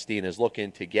 Theo Epstein is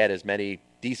looking to get as many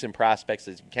decent prospects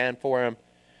as he can for him.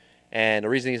 And the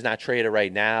reason he's not traded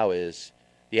right now is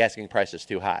the asking price is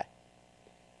too high.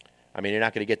 I mean, you're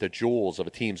not going to get the jewels of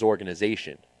a team's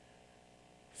organization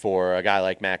for a guy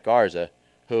like Matt Garza,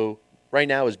 who right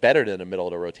now is better than a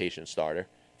middle-of-the-rotation starter.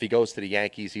 If he goes to the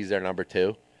Yankees, he's their number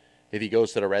 2. If he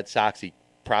goes to the Red Sox, he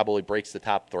probably breaks the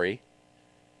top 3.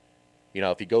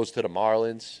 If he goes to the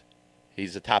Marlins,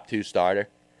 he's a top 2 starter.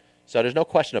 So there's no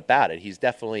question about it. He's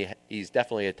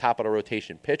definitely a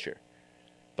top-of-the-rotation pitcher.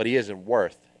 But he isn't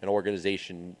worth an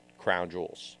organization crown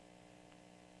jewels.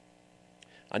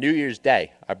 On New Year's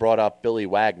Day, I brought up Billy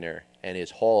Wagner and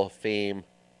his Hall of Fame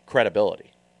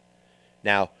credibility.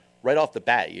 Now, right off the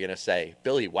bat, you're going to say,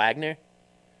 Billy Wagner?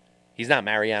 He's not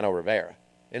Mariano Rivera.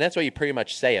 And that's what you pretty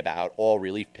much say about all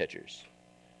relief pitchers.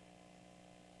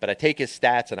 But I take his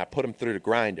stats and I put him through the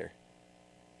grinder.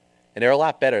 And they're a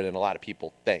lot better than a lot of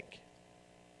people think.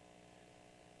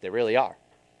 They really are.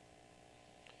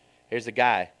 Here's a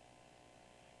guy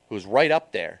who's right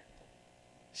up there,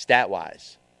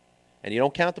 stat-wise. And you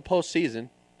don't count the postseason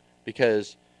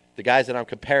because the guys that I'm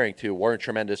comparing to weren't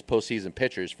tremendous postseason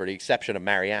pitchers for the exception of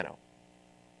Mariano.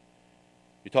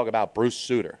 You talk about Bruce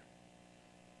Sutter,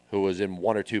 who was in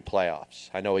 1 or 2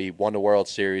 playoffs. I know he won the World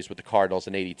Series with the Cardinals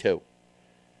in '82.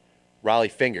 Raleigh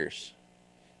Fingers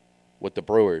with the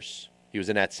Brewers. He was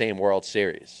in that same World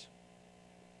Series.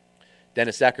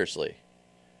 Dennis Eckersley.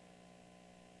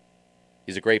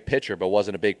 He's a great pitcher, but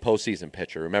wasn't a big postseason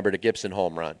pitcher. Remember the Gibson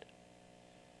home run.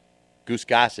 Goose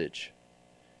Gossage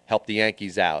helped the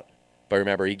Yankees out, but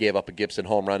remember he gave up a Gibson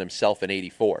home run himself in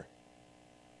 '84.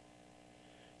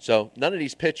 So none of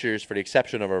these pitchers, for the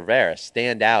exception of Rivera,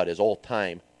 stand out as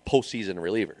all-time postseason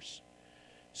relievers.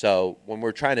 So when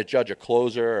we're trying to judge a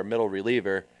closer or middle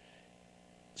reliever,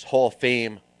 his Hall of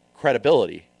Fame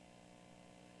credibility,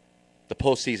 the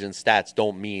postseason stats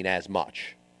don't mean as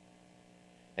much.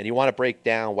 And you want to break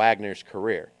down Wagner's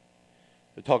career.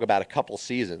 We talk about a couple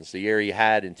seasons. The year he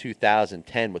had in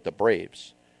 2010 with the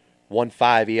Braves.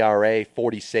 1.5 ERA,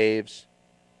 40 saves.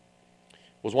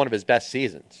 Was one of his best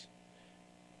seasons.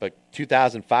 But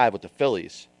 2005 with the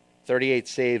Phillies, 38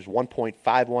 saves,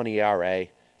 1.51 ERA,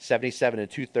 77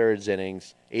 2/3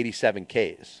 innings, 87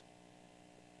 Ks.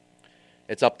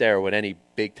 It's up there with any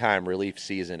big-time relief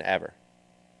season ever.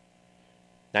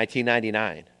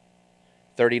 1999,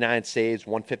 39 saves,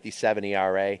 157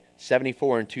 ERA,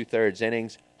 74 2/3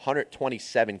 innings,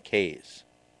 127 Ks.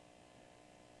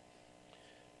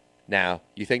 Now,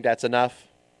 you think that's enough?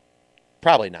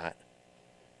 Probably not.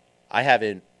 I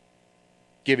haven't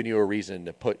given you a reason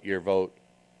to put your vote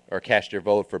or cast your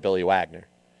vote for Billy Wagner.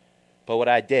 But what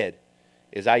I did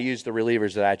is I used the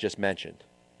relievers that I just mentioned.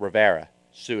 Rivera,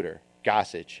 Sutter,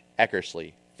 Gossage,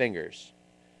 Eckersley, Fingers.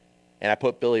 And I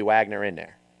put Billy Wagner in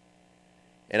there.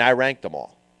 And I ranked them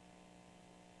all.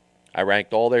 I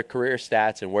ranked all their career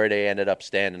stats and where they ended up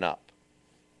standing up.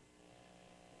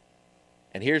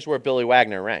 And here's where Billy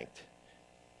Wagner ranked.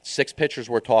 6 pitchers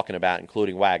we're talking about,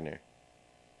 including Wagner.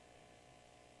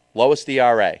 Lowest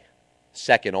ERA,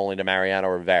 second only to Mariano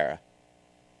Rivera.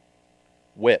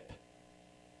 WHIP,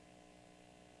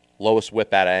 lowest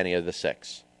WHIP out of any of the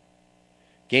 6.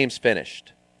 Games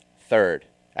finished, third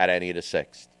out of any of the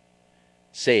 6.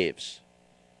 Saves,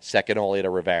 second only to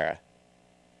Rivera.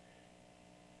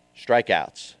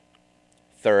 Strikeouts,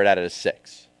 third out of the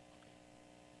 6.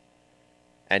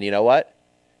 And you know what?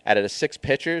 Out of the 6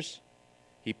 pitchers,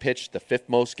 he pitched the 5th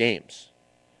most games,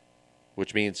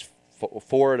 which means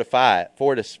 4 to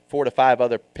 5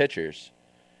 other pitchers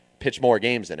pitched more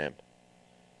games than him.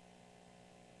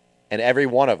 And every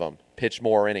one of them pitched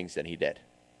more innings than he did.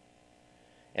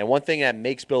 And one thing that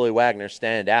makes Billy Wagner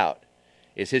stand out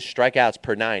is his strikeouts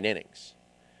per 9 innings,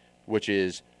 which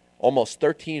is almost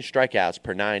 13 strikeouts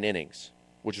per 9 innings,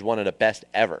 which is one of the best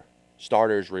ever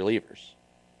starters, relievers.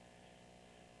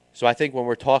 So I think when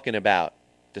we're talking about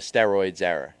the steroids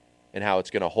era and how it's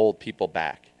going to hold people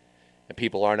back, and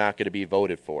people are not going to be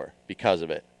voted for because of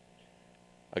it,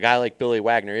 a guy like Billy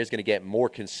Wagner is going to get more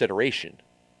consideration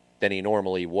than he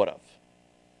normally would have.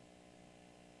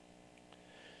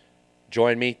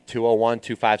 Join me,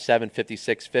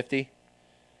 201-257-5650.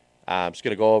 I'm just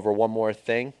going to go over one more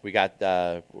thing. We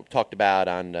talked about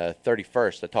on the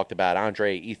 31st, I talked about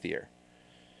Andre Ethier.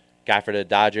 Guy for the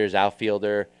Dodgers,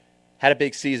 outfielder. Had a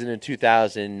big season in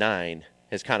 2009.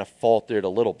 Has kind of faltered a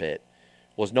little bit.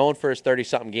 Was known for his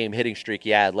 30-something game hitting streak he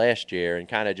had last year and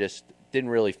kind of just didn't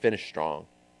really finish strong.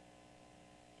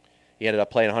 He ended up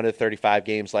playing 135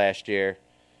 games last year,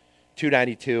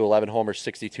 .292, 11 homers,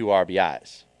 62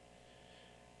 RBIs.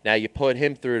 Now you put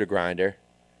him through the grinder,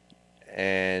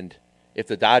 and if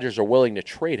the Dodgers are willing to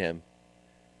trade him,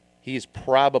 he's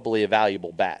probably a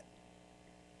valuable bat.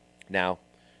 Now,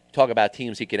 talk about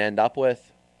teams he could end up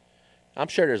with. I'm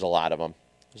sure there's a lot of them.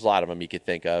 There's a lot of them you could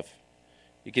think of.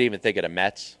 You could even think of the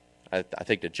Mets. I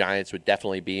think the Giants would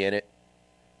definitely be in it.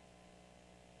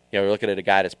 You know, we're looking at a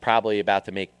guy that's probably about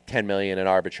to make $10 million in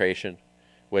arbitration,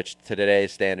 which to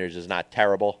today's standards is not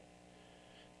terrible.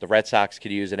 The Red Sox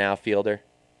could use an outfielder.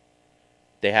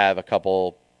 They have a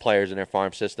couple players in their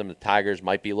farm system. The Tigers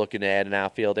might be looking to add an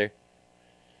outfielder.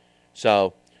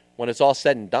 So when it's all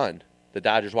said and done, the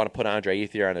Dodgers want to put Andre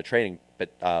Ethier on a trading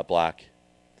block.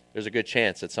 There's a good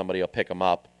chance that somebody will pick him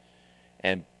up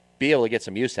and be able to get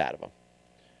some use out of him.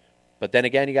 But then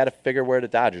again, you got to figure where the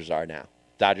Dodgers are now.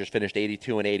 Dodgers finished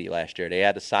 82-80 last year. They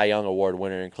had the Cy Young Award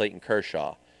winner in Clayton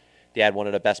Kershaw. They had one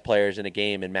of the best players in the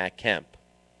game in Matt Kemp.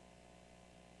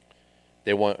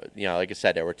 They won, like I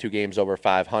said, there were 2 games over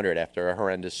 500 after a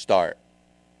horrendous start.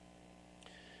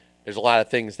 There's a lot of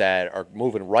things that are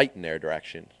moving right in their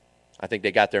direction. I think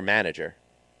they got their manager.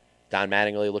 Don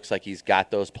Mattingly looks like he's got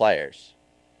those players.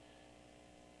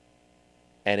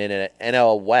 And in an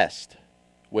NL West,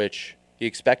 which you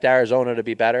expect Arizona to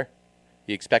be better,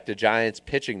 you expect the Giants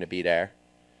pitching to be there.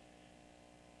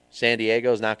 San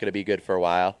Diego's not going to be good for a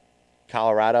while.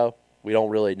 Colorado, we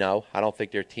don't really know. I don't think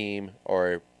their team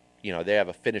or, they have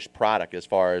a finished product as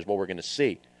far as what we're going to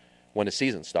see when the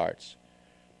season starts.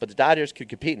 But the Dodgers could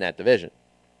compete in that division.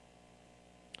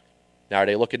 Now, are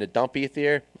they looking to dump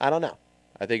Ethier? I don't know.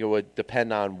 I think it would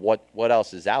depend on what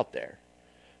else is out there.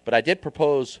 But I did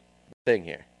propose a thing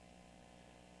here.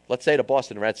 Let's say the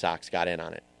Boston Red Sox got in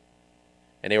on it,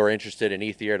 and they were interested in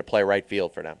Ethier to play right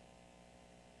field for them.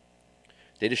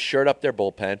 They just shored up their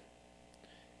bullpen,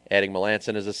 adding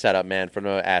Melanson as a setup man from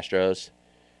the Astros.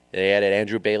 They added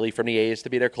Andrew Bailey from the A's to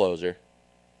be their closer.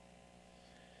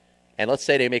 And let's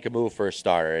say they make a move for a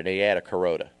starter and they add a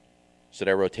Kuroda, so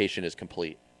their rotation is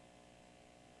complete.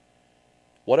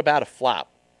 What about a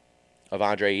flop of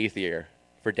Andre Ethier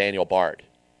for Daniel Bard?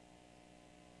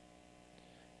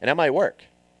 And that might work.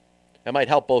 That might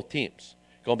help both teams.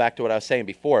 Going back to what I was saying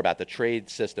before about the trade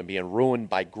system being ruined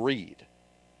by greed.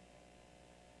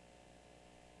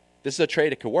 This is a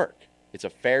trade that could work. It's a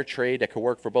fair trade that could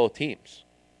work for both teams.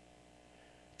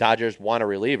 Dodgers want a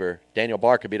reliever. Daniel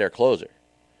Bard could be their closer.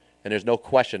 And there's no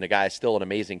question the guy is still an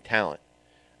amazing talent.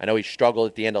 I know he struggled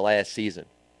at the end of last season,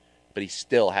 but he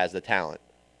still has the talent.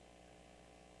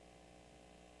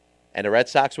 And the Red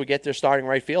Sox would get their starting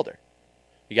right fielder.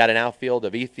 You got an outfield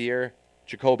of Ethier,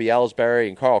 Jacoby Ellsbury,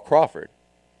 and Carl Crawford.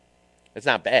 It's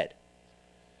not bad.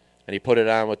 And he put it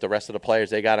on with the rest of the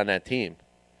players they got on that team.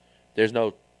 There's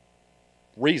no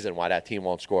reason why that team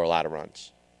won't score a lot of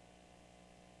runs.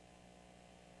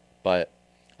 But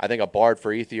I think a Bard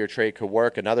for Ethier trade could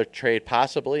work. Another trade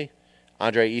possibly,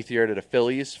 Andre Ethier to the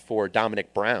Phillies for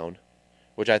Dominic Brown,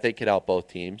 which I think could help both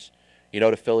teams.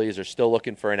 The Phillies are still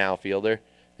looking for an outfielder.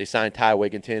 They signed Ty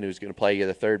Wigginton, who's going to play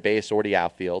either third base or the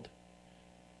outfield.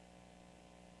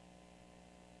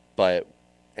 But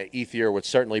Ethier would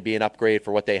certainly be an upgrade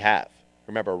for what they have.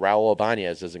 Remember, Raul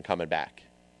Ibanez isn't coming back.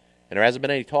 And there hasn't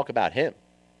been any talk about him.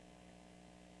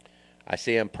 I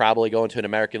see him probably going to an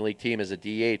American League team as a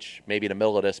DH maybe in the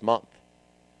middle of this month.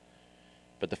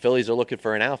 But the Phillies are looking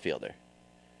for an outfielder.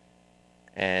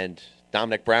 And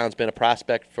Dominic Brown's been a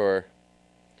prospect for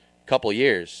a couple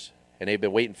years, and they've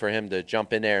been waiting for him to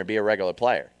jump in there and be a regular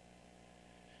player.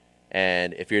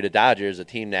 And if you're the Dodgers, a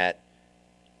team that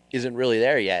isn't really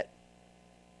there yet,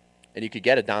 and you could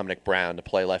get a Dominic Brown to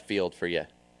play left field for you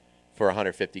for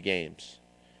 150 games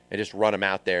and just run him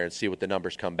out there and see what the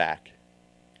numbers come back.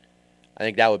 I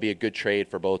think that would be a good trade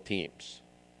for both teams.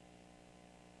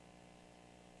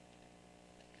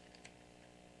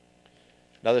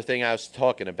 Another thing I was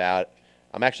talking about,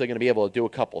 I'm actually going to be able to do a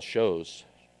couple shows,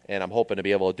 and I'm hoping to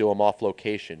be able to do them off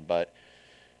location. But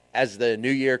as the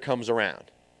new year comes around,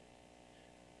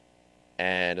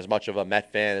 and as much of a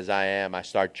Met fan as I am, I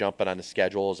start jumping on the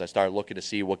schedules. I start looking to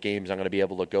see what games I'm going to be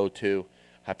able to go to.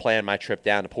 I plan my trip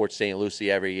down to Port St. Lucie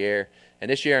every year.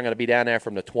 And this year I'm going to be down there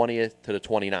from the 20th to the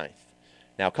 29th.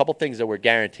 Now, a couple things that we're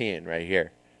guaranteeing right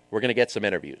here. We're going to get some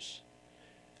interviews.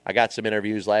 I got some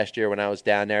interviews last year when I was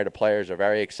down there. The players are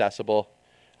very accessible.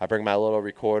 I bring my little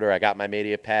recorder. I got my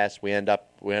media pass. We end up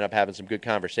having some good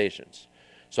conversations.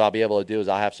 So I'll be able to do is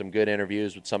I'll have some good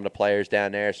interviews with some of the players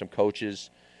down there, some coaches,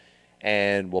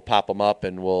 and we'll pop them up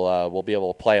and we'll be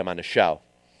able to play them on the show.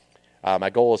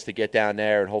 My goal is to get down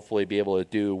there and hopefully be able to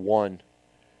do one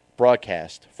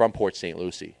broadcast from Port St.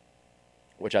 Lucie,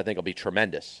 which I think will be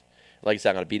tremendous. Like I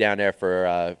said, I'm going to be down there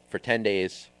for 10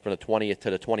 days, from the 20th to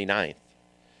the 29th.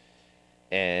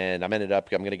 And I'm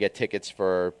going to get tickets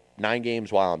for 9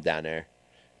 games while I'm down there.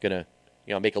 Going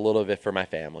to, make a little of it for my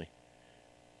family.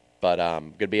 But I'm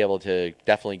going to be able to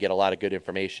definitely get a lot of good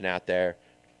information out there.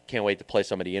 Can't wait to play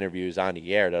some of the interviews on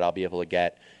the air that I'll be able to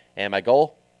get. And my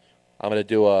goal, I'm going to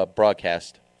do a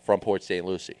broadcast from Port St.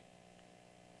 Lucie.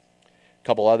 A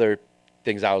couple other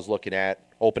things I was looking at.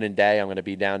 Opening day, I'm going to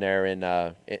be down there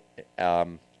at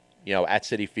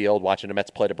Citi Field watching the Mets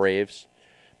play the Braves.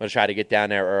 I'm going to try to get down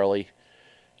there early.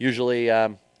 Usually, I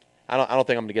don't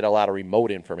think I'm going to get a lot of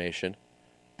remote information,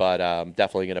 but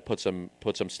definitely going to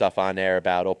put some stuff on there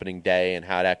about opening day and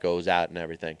how that goes out and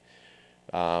everything.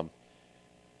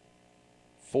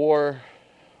 For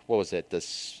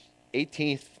this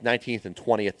 18th, 19th, and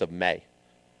 20th of May,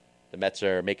 the Mets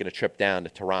are making a trip down to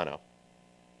Toronto.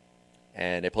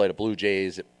 And they play the Blue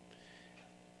Jays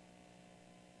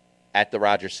at the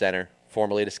Rogers Center,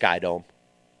 formerly the Sky Dome.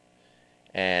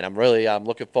 And I'm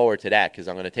looking forward to that because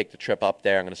I'm going to take the trip up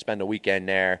there. I'm going to spend the weekend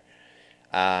there.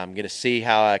 I'm going to see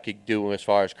how I could do as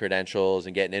far as credentials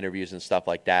and getting interviews and stuff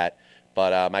like that.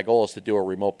 But my goal is to do a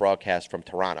remote broadcast from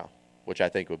Toronto, which I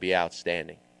think would be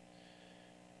outstanding.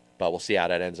 But we'll see how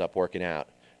that ends up working out.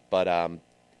 But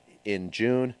in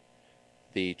June,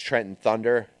 the Trenton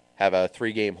Thunder have a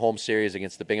 3-game home series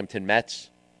against the Binghamton Mets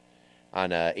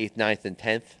on 8th, 9th, and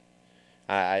 10th.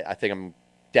 I think I'm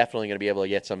definitely going to be able to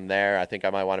get some there. I think I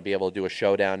might want to be able to do a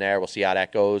show down there. We'll see how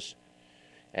that goes.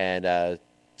 And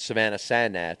Savannah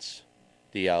Sandgnats,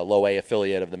 the low A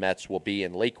affiliate of the Mets, will be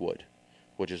in Lakewood,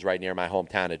 which is right near my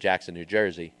hometown of Jackson, New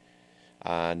Jersey,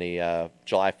 on the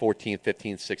July 14th,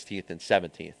 15th, 16th, and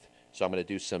 17th. So I'm going to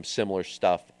do some similar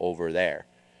stuff over there.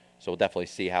 So we'll definitely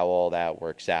see how all that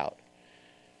works out.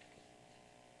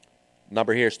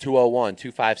 Number here is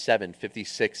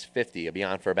 201-257-5650. I'll be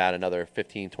on for about another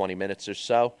 15, 20 minutes or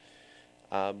so.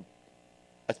 I've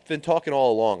been talking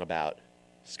all along about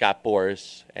Scott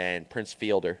Boras and Prince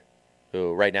Fielder,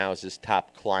 who right now is his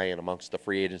top client amongst the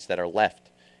free agents that are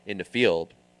left in the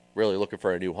field, really looking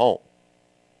for a new home.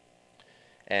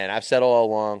 And I've said all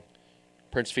along,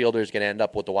 Prince Fielder is going to end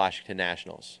up with the Washington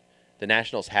Nationals. The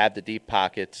Nationals have the deep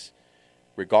pockets.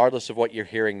 Regardless of what you're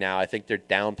hearing now, I think they're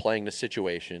downplaying the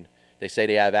situation. They say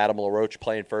they have Adam LaRoche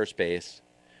playing first base.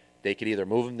 They could either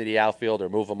move him to the outfield or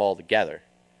move them all together.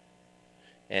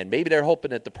 And maybe they're hoping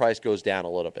that the price goes down a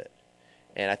little bit.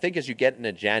 And I think as you get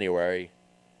into January,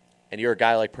 and you're a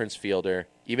guy like Prince Fielder,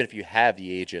 even if you have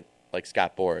the agent like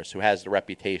Scott Boras, who has the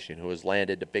reputation, who has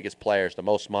landed the biggest players, the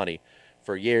most money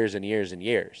for years and years and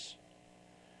years,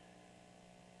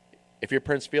 if you're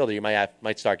Prince Fielder, you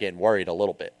might start getting worried a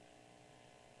little bit.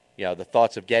 The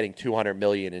thoughts of getting $200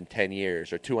 million in 10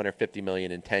 years or $250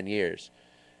 million in 10 years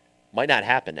might not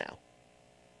happen now.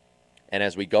 And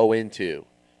as we go into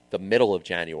the middle of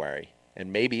January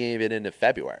and maybe even into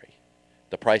February,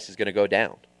 the price is going to go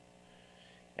down.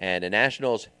 And the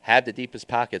Nationals have the deepest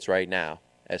pockets right now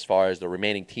as far as the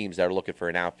remaining teams that are looking for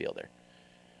an outfielder.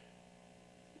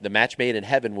 The match made in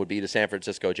heaven would be the San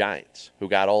Francisco Giants, who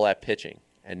got all that pitching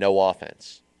and no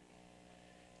offense.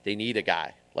 They need a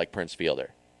guy like Prince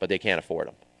Fielder, but they can't afford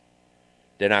him.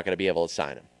 They're not going to be able to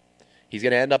sign him. He's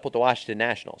going to end up with the Washington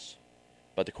Nationals,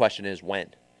 but the question is when.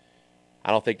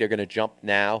 I don't think they're going to jump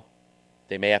now.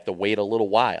 They may have to wait a little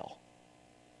while.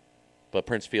 But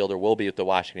Prince Fielder will be with the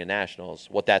Washington Nationals.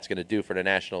 What that's going to do for the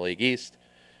National League East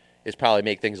is probably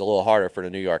make things a little harder for the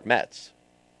New York Mets.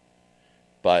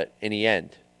 But in the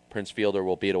end, Prince Fielder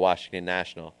will be the Washington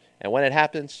National. And when it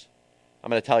happens, I'm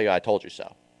going to tell you I told you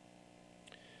so.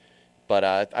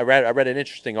 But I read an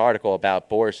interesting article about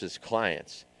Boras'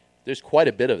 clients. There's quite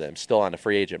a bit of them still on the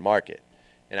free agent market.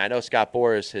 And I know Scott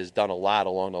Boras has done a lot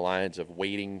along the lines of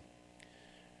waiting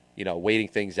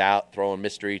things out, throwing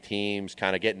mystery teams,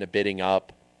 kind of getting the bidding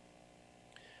up,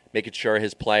 making sure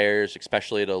his players,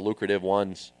 especially the lucrative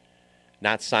ones,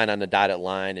 not sign on the dotted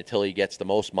line until he gets the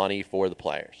most money for the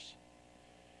players.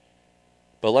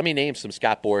 But let me name some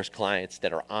Scott Boras clients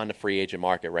that are on the free agent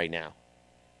market right now.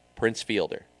 Prince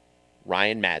Fielder,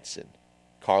 Ryan Madson,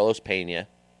 Carlos Pena,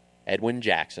 Edwin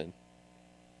Jackson,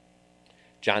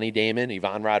 Johnny Damon,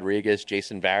 Ivan Rodriguez,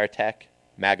 Jason Varitek,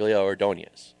 Magglio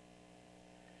Ordonez.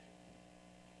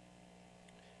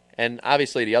 And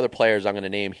obviously the other players I'm going to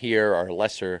name here are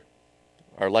lesser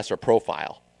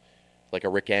profile, like a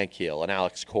Rick Ankiel, an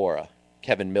Alex Cora,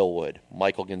 Kevin Millwood,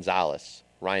 Michael Gonzalez,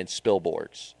 Ryan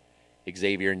Spilborghs,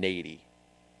 Xavier Nady,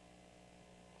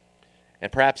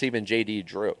 and perhaps even J.D.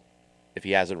 Drew, if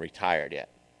he hasn't retired yet.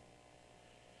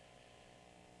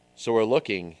 So we're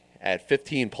looking at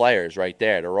 15 players right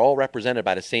there. They're all represented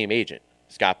by the same agent,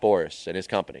 Scott Boras and his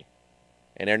company.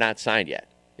 and they're not signed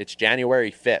yet. It's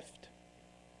January 5th.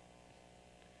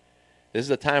 This is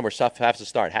the time where stuff has to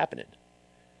start happening.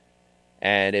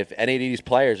 And if any of these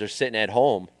players are sitting at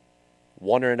home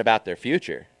wondering about their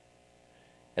future,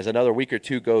 as another week or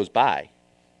two goes by,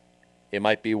 it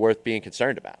might be worth being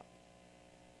concerned about.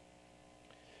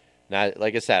 Now,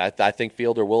 like I said, I think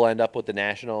Fielder will end up with the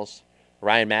Nationals.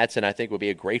 Ryan Madson, I think, would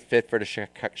be a great fit for the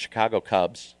Chicago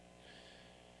Cubs.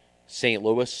 St.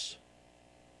 Louis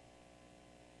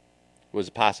was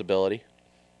a possibility.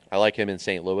 I like him in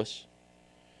St. Louis.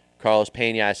 Carlos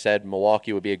Pena, I said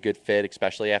Milwaukee would be a good fit,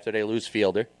 especially after they lose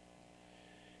Fielder.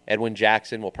 Edwin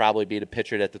Jackson will probably be the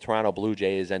pitcher that the Toronto Blue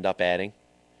Jays end up adding.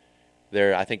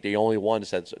 They're, I think, the only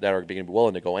ones that are being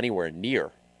willing to go anywhere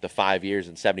near the 5 years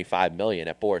and $75 million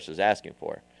that Boris is asking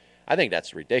for. I think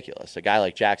that's ridiculous. A guy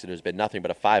like Jackson, who's been nothing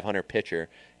but a .500 pitcher,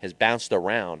 has bounced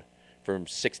around from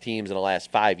 6 teams in the last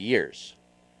 5 years.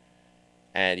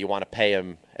 And you want to pay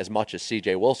him as much as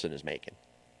C.J. Wilson is making.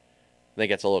 I think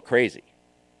that's a little crazy.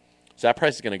 So that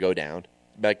price is going to go down.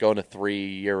 Might go in the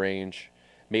 3-year range.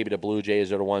 Maybe the Blue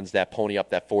Jays are the ones that pony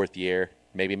up that 4th year.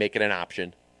 Maybe make it an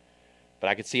option. But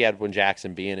I could see Edwin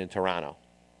Jackson being in Toronto,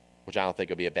 which I don't think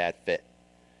would be a bad fit.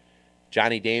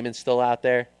 Johnny Damon's still out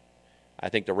there. I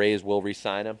think the Rays will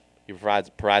re-sign him. He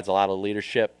provides a lot of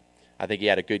leadership. I think he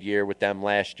had a good year with them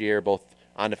last year, both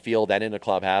on the field and in the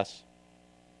clubhouse.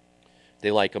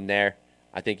 They like him there.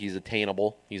 I think he's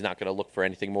attainable. He's not going to look for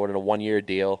anything more than a 1-year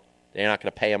deal. They're not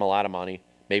going to pay him a lot of money,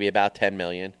 maybe about $10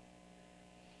 million.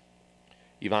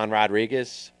 Ivan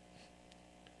Rodriguez.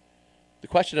 The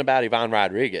question about Ivan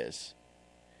Rodriguez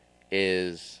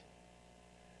is,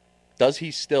 does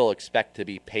he still expect to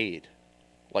be paid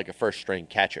like a first-string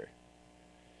catcher?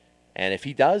 And if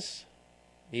he does,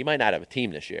 he might not have a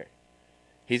team this year.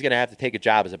 He's going to have to take a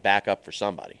job as a backup for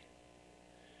somebody.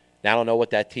 Now, I don't know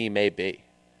what that team may be.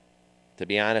 To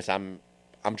be honest, I'm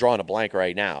drawing a blank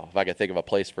right now if I could think of a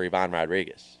place for Ivan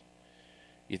Rodriguez.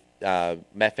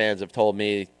 Met fans have told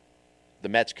me the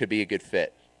Mets could be a good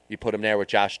fit. You put him there with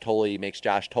Josh Tolley, he makes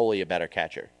Josh Tolley a better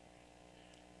catcher.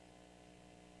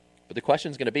 But the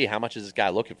question is going to be, how much is this guy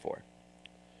looking for?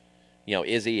 You know,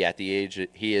 is he at the age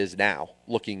he is now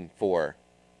looking for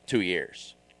 2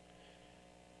 years?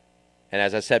 And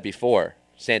as I said before,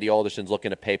 Sandy Alderson's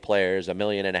looking to pay players $1.5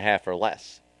 million or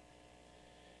less.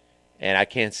 And I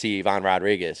can't see Ivan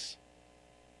Rodriguez,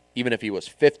 even if he was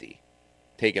 50,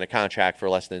 taking a contract for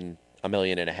less than $1.5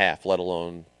 million, let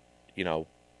alone, you know,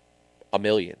 $1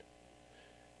 million,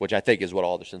 which I think is what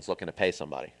Alderson's looking to pay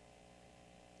somebody.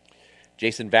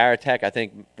 Jason Varitek, I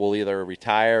think, will either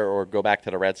retire or go back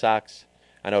to the Red Sox.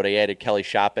 I know they added Kelly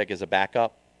Shoppach as a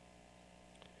backup.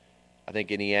 I think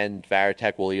in the end,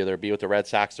 Varitek will either be with the Red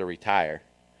Sox or retire.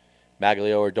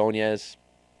 Maglio Ordonez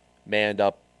may end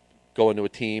up going to a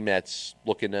team that's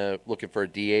looking for a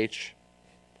DH,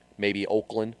 maybe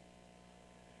Oakland.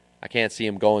 I can't see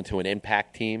him going to an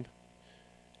impact team.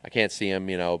 I can't see him,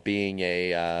 you know, being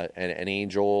an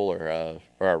Angel or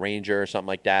a Ranger or something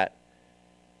like that.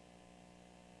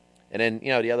 And then, you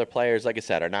know, the other players, like I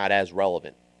said, are not as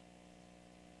relevant.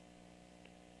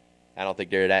 I don't think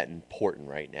they're that important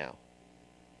right now.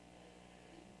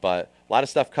 But a lot of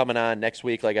stuff coming on next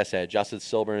week. Like I said, Justin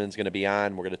Silberman's going to be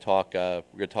on. We're going to talk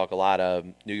a lot of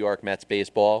New York Mets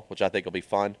baseball, which I think will be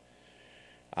fun.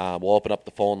 We'll open up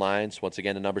the phone lines. Once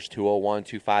again, the number's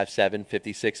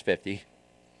 201-257-5650.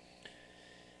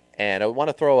 And I want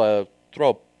to throw a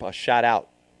shout out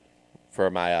for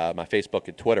my Facebook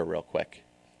and Twitter real quick.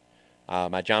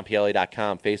 My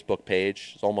JohnPielli.com Facebook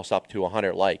page is almost up to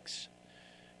 100 likes.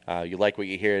 You like what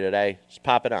you hear today? Just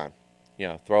pop it on. You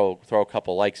know, throw a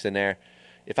couple likes in there.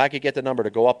 If I could get the number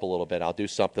to go up a little bit, I'll do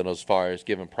something as far as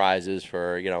giving prizes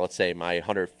for, you know, let's say my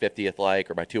 150th like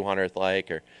or my 200th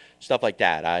like or stuff like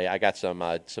that. I got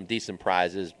some decent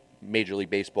prizes, Major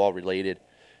League Baseball related,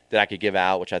 that I could give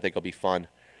out, which I think will be fun.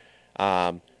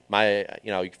 You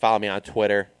can follow me on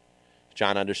Twitter,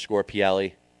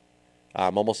 John_Pielli.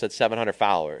 I'm almost at 700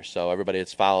 followers, so everybody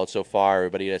that's followed so far,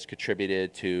 everybody that's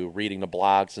contributed to reading the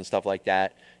blogs and stuff like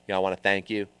that, you know, I want to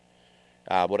thank you.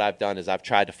 What I've done is I've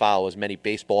tried to follow as many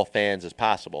baseball fans as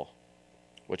possible,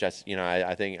 which I think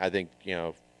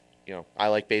I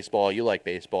like baseball, you like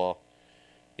baseball.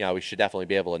 You know, we should definitely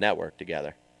be able to network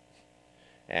together.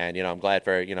 And you know,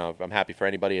 I'm happy for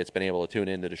anybody that's been able to tune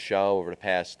into the show over the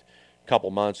past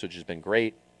couple months, which has been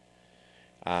great.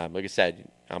 Like I said,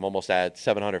 I'm almost at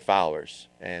 700 followers,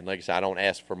 and like I said, I don't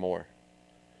ask for more.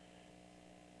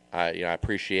 I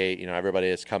appreciate everybody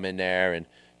that's come in there, and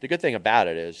the good thing about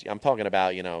it is I'm talking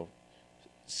about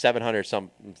 700 some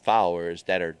followers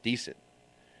that are decent.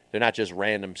 They're not just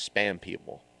random spam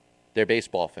people. They're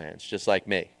baseball fans, just like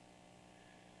me.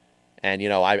 And,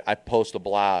 I post a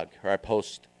blog or I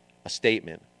post a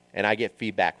statement, and I get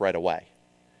feedback right away.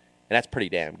 And that's pretty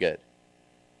damn good.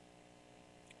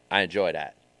 I enjoy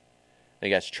that. I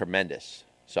think that's tremendous.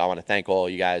 So I want to thank all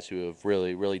you guys who have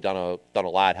really, really done a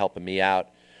lot helping me out.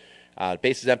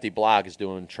 Bases Empty blog is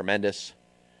doing tremendous.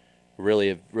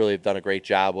 Really have done a great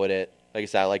job with it. Like I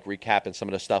said, I like recapping some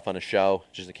of the stuff on the show,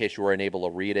 just in case you weren't able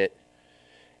to read it.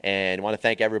 And I want to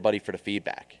thank everybody for the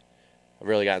feedback. I've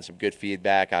really gotten some good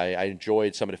feedback. I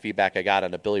enjoyed some of the feedback I got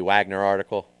on the Billy Wagner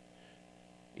article.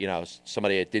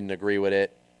 Somebody that didn't agree with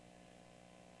it.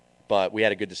 But we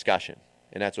had a good discussion,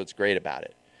 and that's what's great about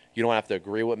it. You don't have to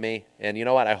agree with me. And you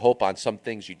know what? I hope on some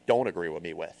things you don't agree with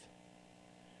me with.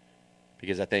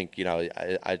 Because I think,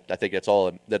 I think that's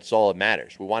all that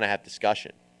matters. We want to have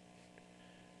discussion.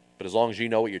 But as long as you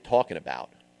know what you're talking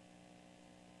about,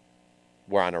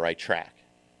 we're on the right track.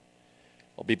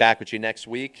 I'll be back with you next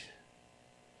week,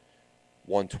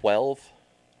 1:12,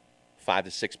 5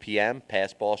 to 6 p.m.,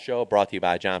 Passball Show, brought to you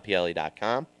by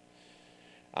JohnPielli.com.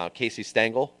 Casey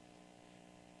Stengel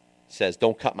says,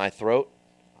 don't cut my throat.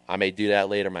 I may do that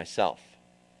later myself.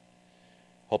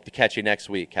 Hope to catch you next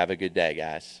week. Have a good day,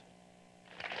 guys.